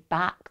 very laid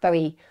back,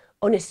 very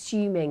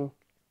unassuming,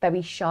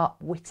 very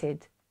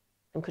sharp-witted,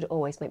 and could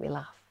always make me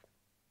laugh.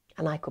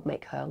 And I could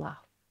make her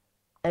laugh.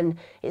 And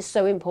it's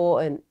so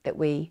important that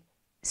we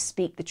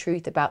speak the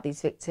truth about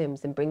these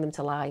victims and bring them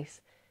to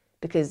life,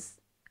 because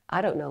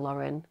I don't know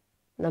Lauren,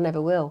 and I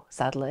never will,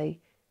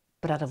 sadly,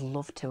 but I'd have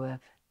loved to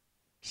have.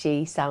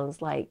 She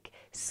sounds like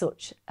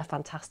such a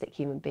fantastic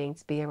human being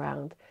to be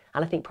around,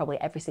 and I think probably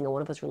every single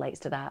one of us relates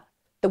to that.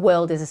 The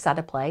world is a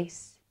sadder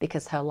place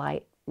because her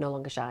light no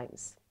longer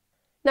shines.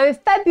 Now, in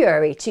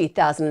February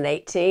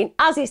 2018,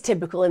 as is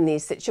typical in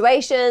these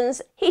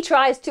situations, he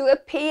tries to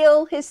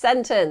appeal his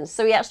sentence.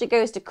 So he actually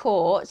goes to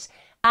court,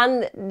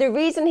 and the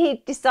reason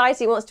he decides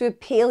he wants to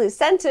appeal his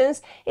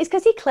sentence is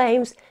because he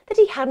claims that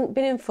he hadn't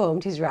been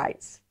informed his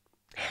rights.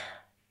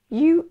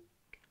 You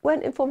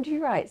weren't informed of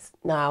your rights?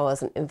 No, I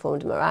wasn't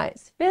informed of my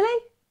rights.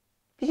 Really?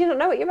 Did you not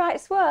know what your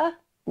rights were?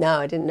 No,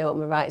 I didn't know what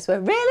my rights were.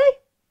 Really?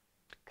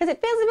 Because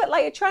it feels a bit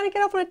like you're trying to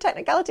get off on a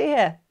technicality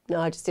here.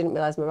 No, I just didn't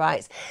realise my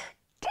rights.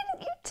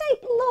 Didn't you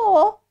take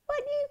law?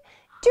 Weren't you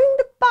doing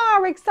the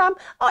bar exam?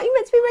 Aren't you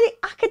meant to be really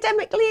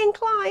academically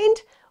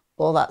inclined?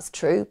 Well, that's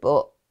true,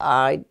 but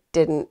I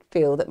didn't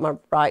feel that my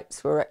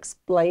rights were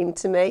explained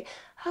to me.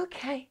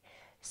 Okay,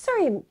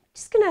 sorry, I'm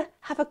just going to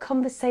have a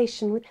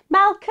conversation with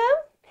Malcolm.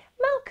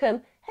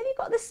 Malcolm, have you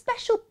got the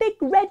special big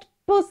red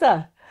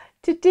buzzer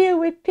to deal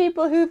with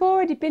people who've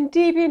already been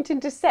deviant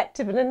and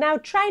deceptive and are now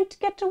trying to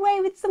get away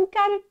with some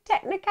kind of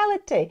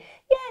technicality?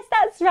 Yes,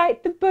 that's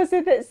right, the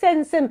buzzer that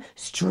sends them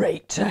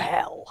straight to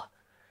hell.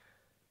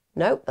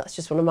 Nope, that's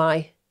just one of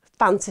my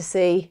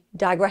fantasy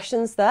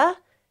digressions there.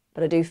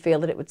 But I do feel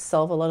that it would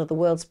solve a lot of the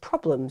world's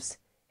problems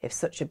if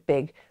such a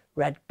big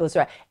red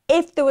buzzer.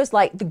 If there was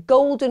like the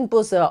golden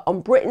buzzer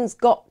on Britain's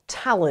Got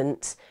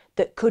Talent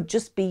that could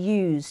just be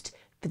used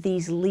for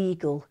these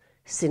legal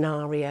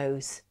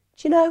scenarios.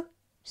 Do you know?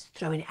 Just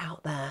throwing it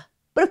out there.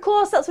 But of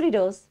course, that's what he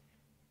does.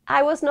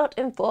 I was not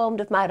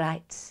informed of my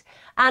rights.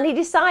 And he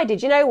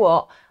decided, you know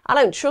what? I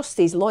don't trust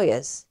these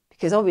lawyers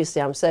because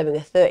obviously I'm serving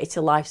a 30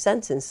 to life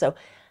sentence. So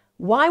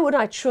why would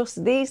I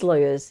trust these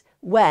lawyers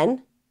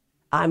when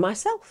I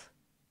myself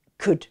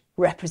could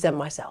represent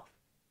myself?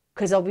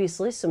 Because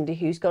obviously somebody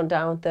who's gone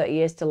down 30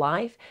 years to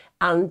life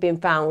and been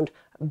found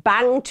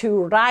bang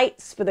to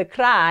rights for the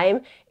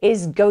crime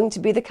is going to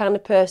be the kind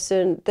of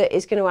person that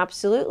is going to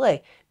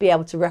absolutely be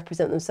able to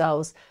represent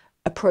themselves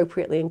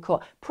appropriately in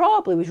court.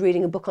 Probably was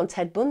reading a book on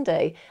Ted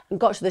Bundy and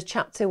got to the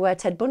chapter where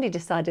Ted Bundy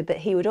decided that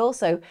he would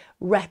also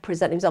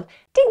represent himself.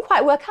 Didn't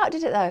quite work out,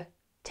 did it though?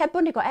 Ted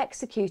Bundy got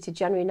executed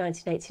January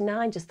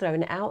 1989, just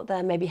throwing it out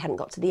there. Maybe he hadn't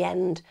got to the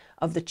end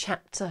of the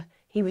chapter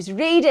he was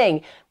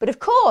reading. But of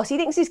course, he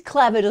thinks he's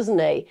clever, doesn't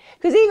he?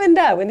 Because even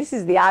though, and this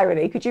is the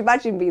irony, could you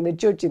imagine being the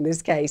judge in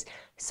this case?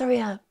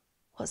 Sorry,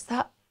 what's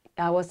that?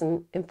 I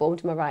wasn't informed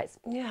of my rights.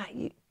 Yeah,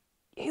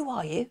 who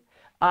are you?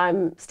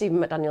 I'm Stephen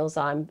McDaniel.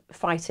 I'm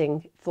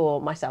fighting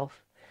for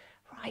myself.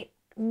 Right,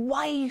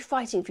 why are you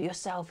fighting for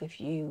yourself if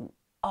you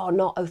are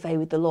not au fait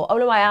with the law? Oh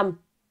no, I am.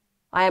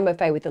 I am au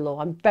fait with the law.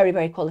 I'm very,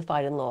 very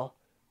qualified in law.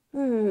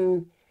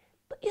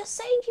 But you're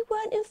saying you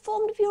weren't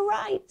informed of your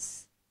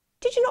rights.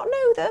 Did you not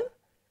know them?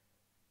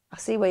 I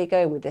see where you're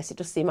going with this. It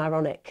does seem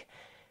ironic.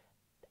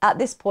 At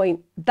this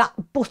point,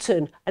 that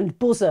button and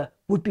buzzer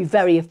would be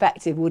very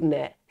effective, wouldn't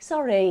it?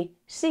 Sorry,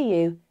 see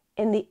you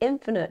in the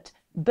infinite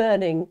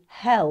burning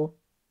hell.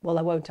 Well,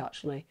 I won't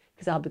actually,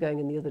 because I'll be going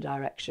in the other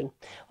direction.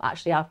 Well,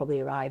 actually, I'll probably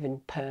arrive in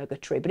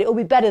purgatory, but it'll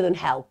be better than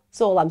hell.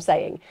 That's all I'm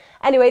saying.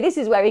 Anyway, this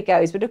is where he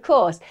goes. But of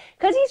course,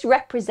 because he's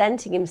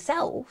representing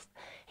himself,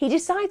 he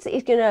decides that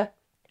he's going to,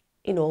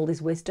 in all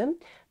his wisdom,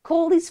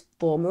 call these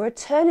former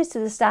attorneys to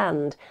the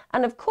stand.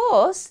 And of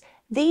course,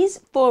 these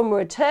former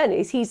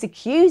attorneys he's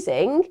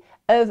accusing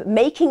of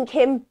making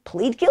him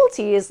plead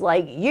guilty is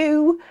like,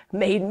 you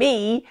made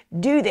me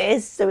do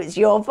this, so it's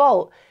your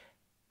fault.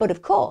 But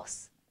of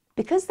course,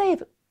 because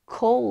they've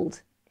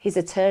called his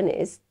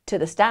attorneys to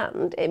the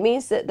stand, it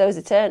means that those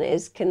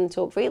attorneys can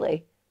talk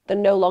freely. They're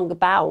no longer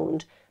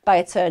bound by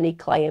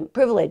attorney-client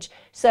privilege.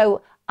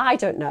 So I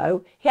don't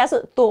know. He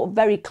hasn't thought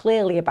very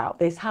clearly about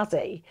this, has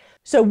he?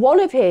 So one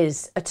of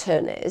his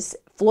attorneys,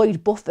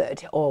 Floyd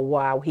Bufford, oh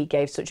wow, he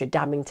gave such a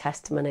damning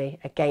testimony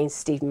against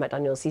Stephen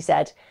McDaniel. He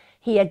said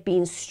he had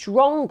been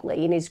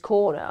strongly in his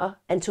corner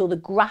until the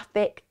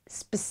graphic,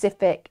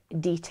 specific,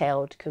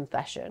 detailed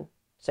confession.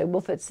 So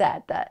Bufford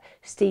said that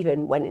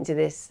Stephen went into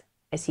this,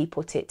 as he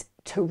put it,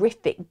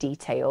 terrific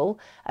detail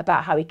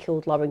about how he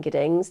killed Lauren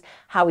Giddings,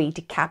 how he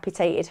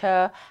decapitated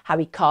her, how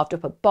he carved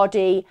up her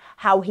body,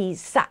 how he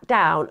sat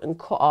down and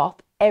cut off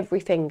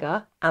every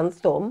finger and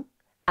thumb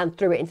and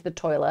threw it into the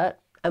toilet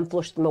and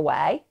flushed them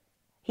away.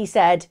 He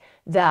said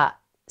that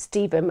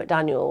Stephen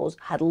McDaniel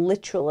had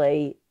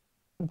literally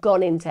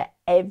gone into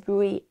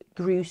every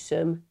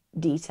gruesome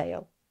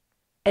detail.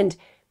 And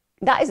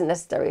that isn't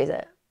necessary, is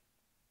it?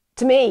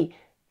 To me,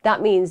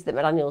 that means that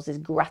McDaniel is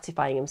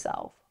gratifying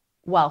himself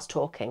whilst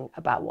talking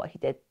about what he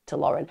did to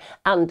Lauren.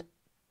 And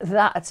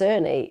that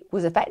attorney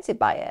was affected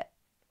by it.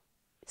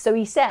 So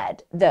he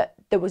said that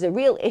there was a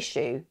real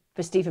issue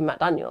for Stephen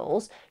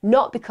McDaniel,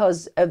 not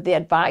because of the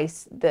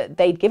advice that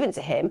they'd given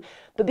to him,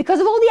 but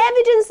because of all the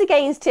evidence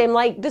against him,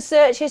 like the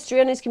search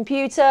history on his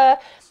computer,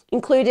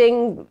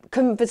 including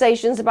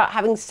conversations about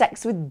having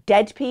sex with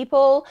dead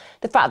people,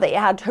 the fact that he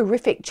had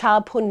horrific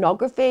child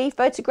pornography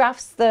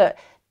photographs that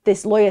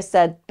this lawyer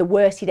said the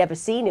worst he'd ever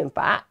seen, in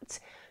fact.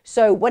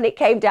 So when it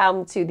came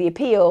down to the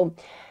appeal,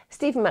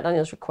 Stephen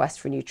McDaniel's request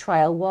for a new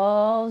trial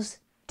was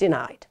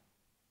denied.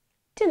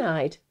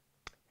 Denied.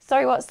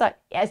 Sorry, what's that?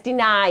 Yeah, it's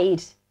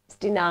denied. It's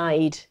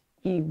denied.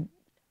 You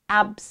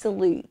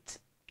absolute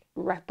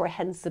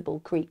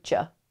reprehensible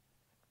creature.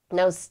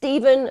 Now,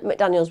 Stephen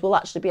McDaniel will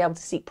actually be able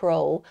to seek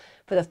parole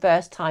for the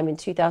first time in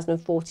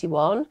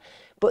 2041,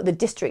 but the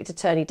District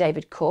Attorney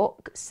David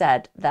Cook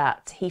said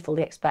that he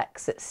fully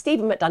expects that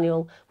Stephen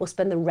McDaniel will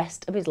spend the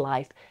rest of his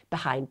life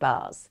behind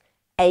bars.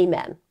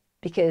 Amen.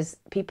 Because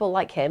people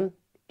like him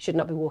should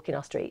not be walking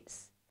our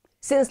streets.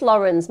 Since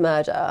Lauren's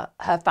murder,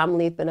 her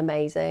family have been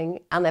amazing,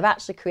 and they've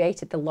actually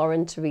created the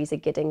Lauren Teresa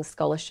Giddings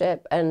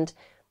Scholarship. And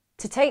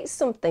to take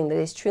something that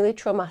is truly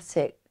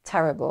traumatic,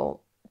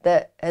 terrible,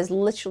 that has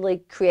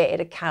literally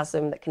created a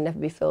chasm that can never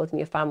be filled in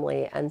your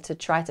family, and to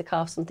try to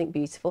carve something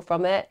beautiful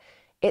from it,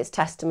 it's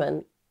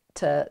testament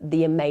to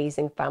the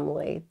amazing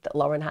family that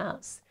Lauren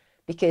has,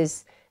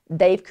 because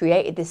they've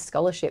created this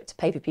scholarship to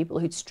pay for people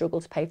who'd struggle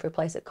to pay for a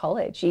place at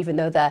college. Even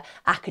though they're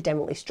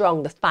academically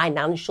strong, the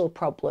financial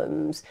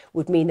problems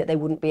would mean that they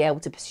wouldn't be able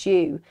to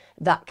pursue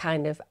that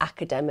kind of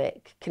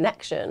academic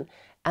connection,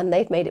 and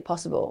they've made it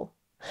possible.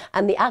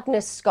 And the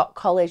Agnes Scott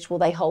College, well,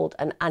 they hold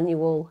an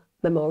annual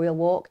memorial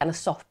walk and a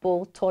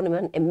softball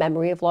tournament in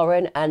memory of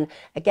Lauren. And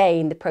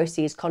again, the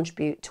proceeds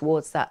contribute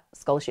towards that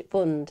scholarship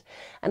fund.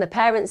 And the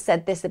parents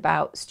said this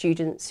about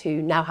students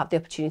who now have the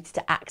opportunity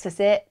to access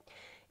it.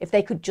 If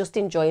they could just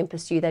enjoy and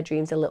pursue their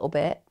dreams a little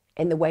bit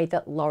in the way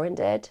that Lauren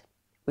did,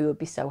 we would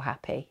be so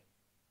happy.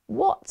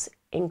 What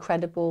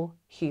incredible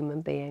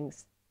human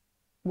beings.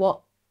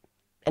 What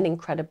an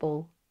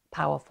incredible,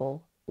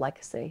 powerful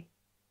legacy.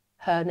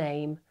 Her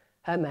name,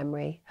 her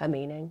memory, her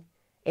meaning.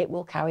 It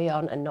will carry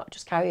on, and not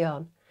just carry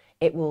on.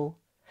 It will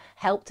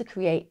help to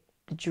create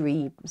the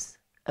dreams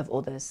of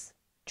others,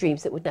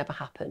 dreams that would never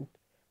happen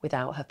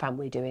without her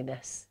family doing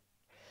this.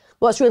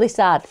 What's really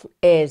sad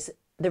is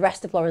the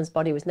rest of Lauren's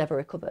body was never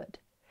recovered.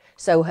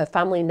 So her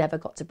family never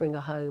got to bring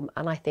her home.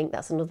 And I think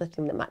that's another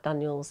thing that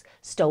McDaniels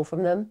stole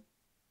from them.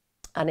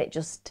 And it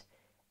just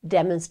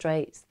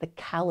demonstrates the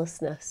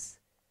callousness,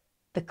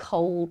 the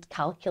cold,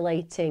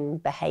 calculating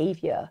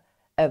behaviour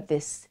of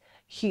this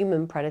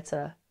human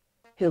predator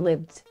who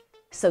lived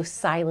so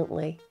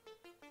silently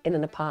in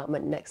an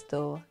apartment next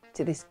door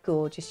to this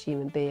gorgeous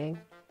human being.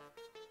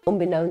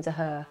 Unbeknown to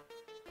her,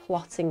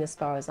 plotting, as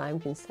far as I'm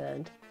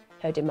concerned,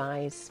 her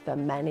demise for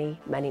many,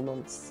 many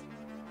months,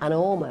 and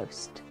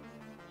almost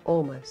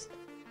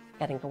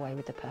getting away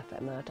with the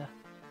perfect murder.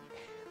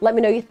 Let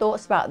me know your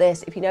thoughts about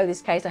this. If you know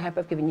this case, I hope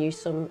I've given you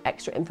some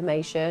extra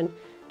information.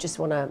 Just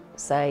want to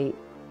say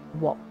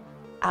what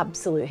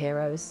absolute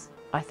heroes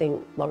I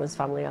think Lauren's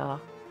family are.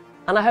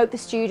 And I hope the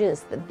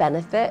students that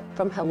benefit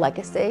from her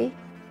legacy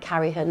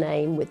carry her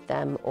name with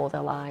them all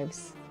their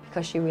lives,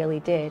 because she really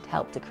did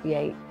help to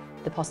create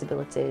the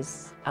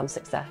possibilities and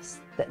success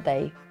that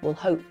they will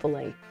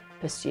hopefully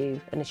pursue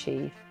and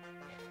achieve.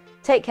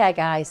 Take care,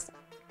 guys.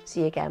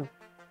 See you again.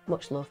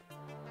 Much love.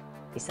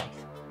 Be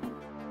safe.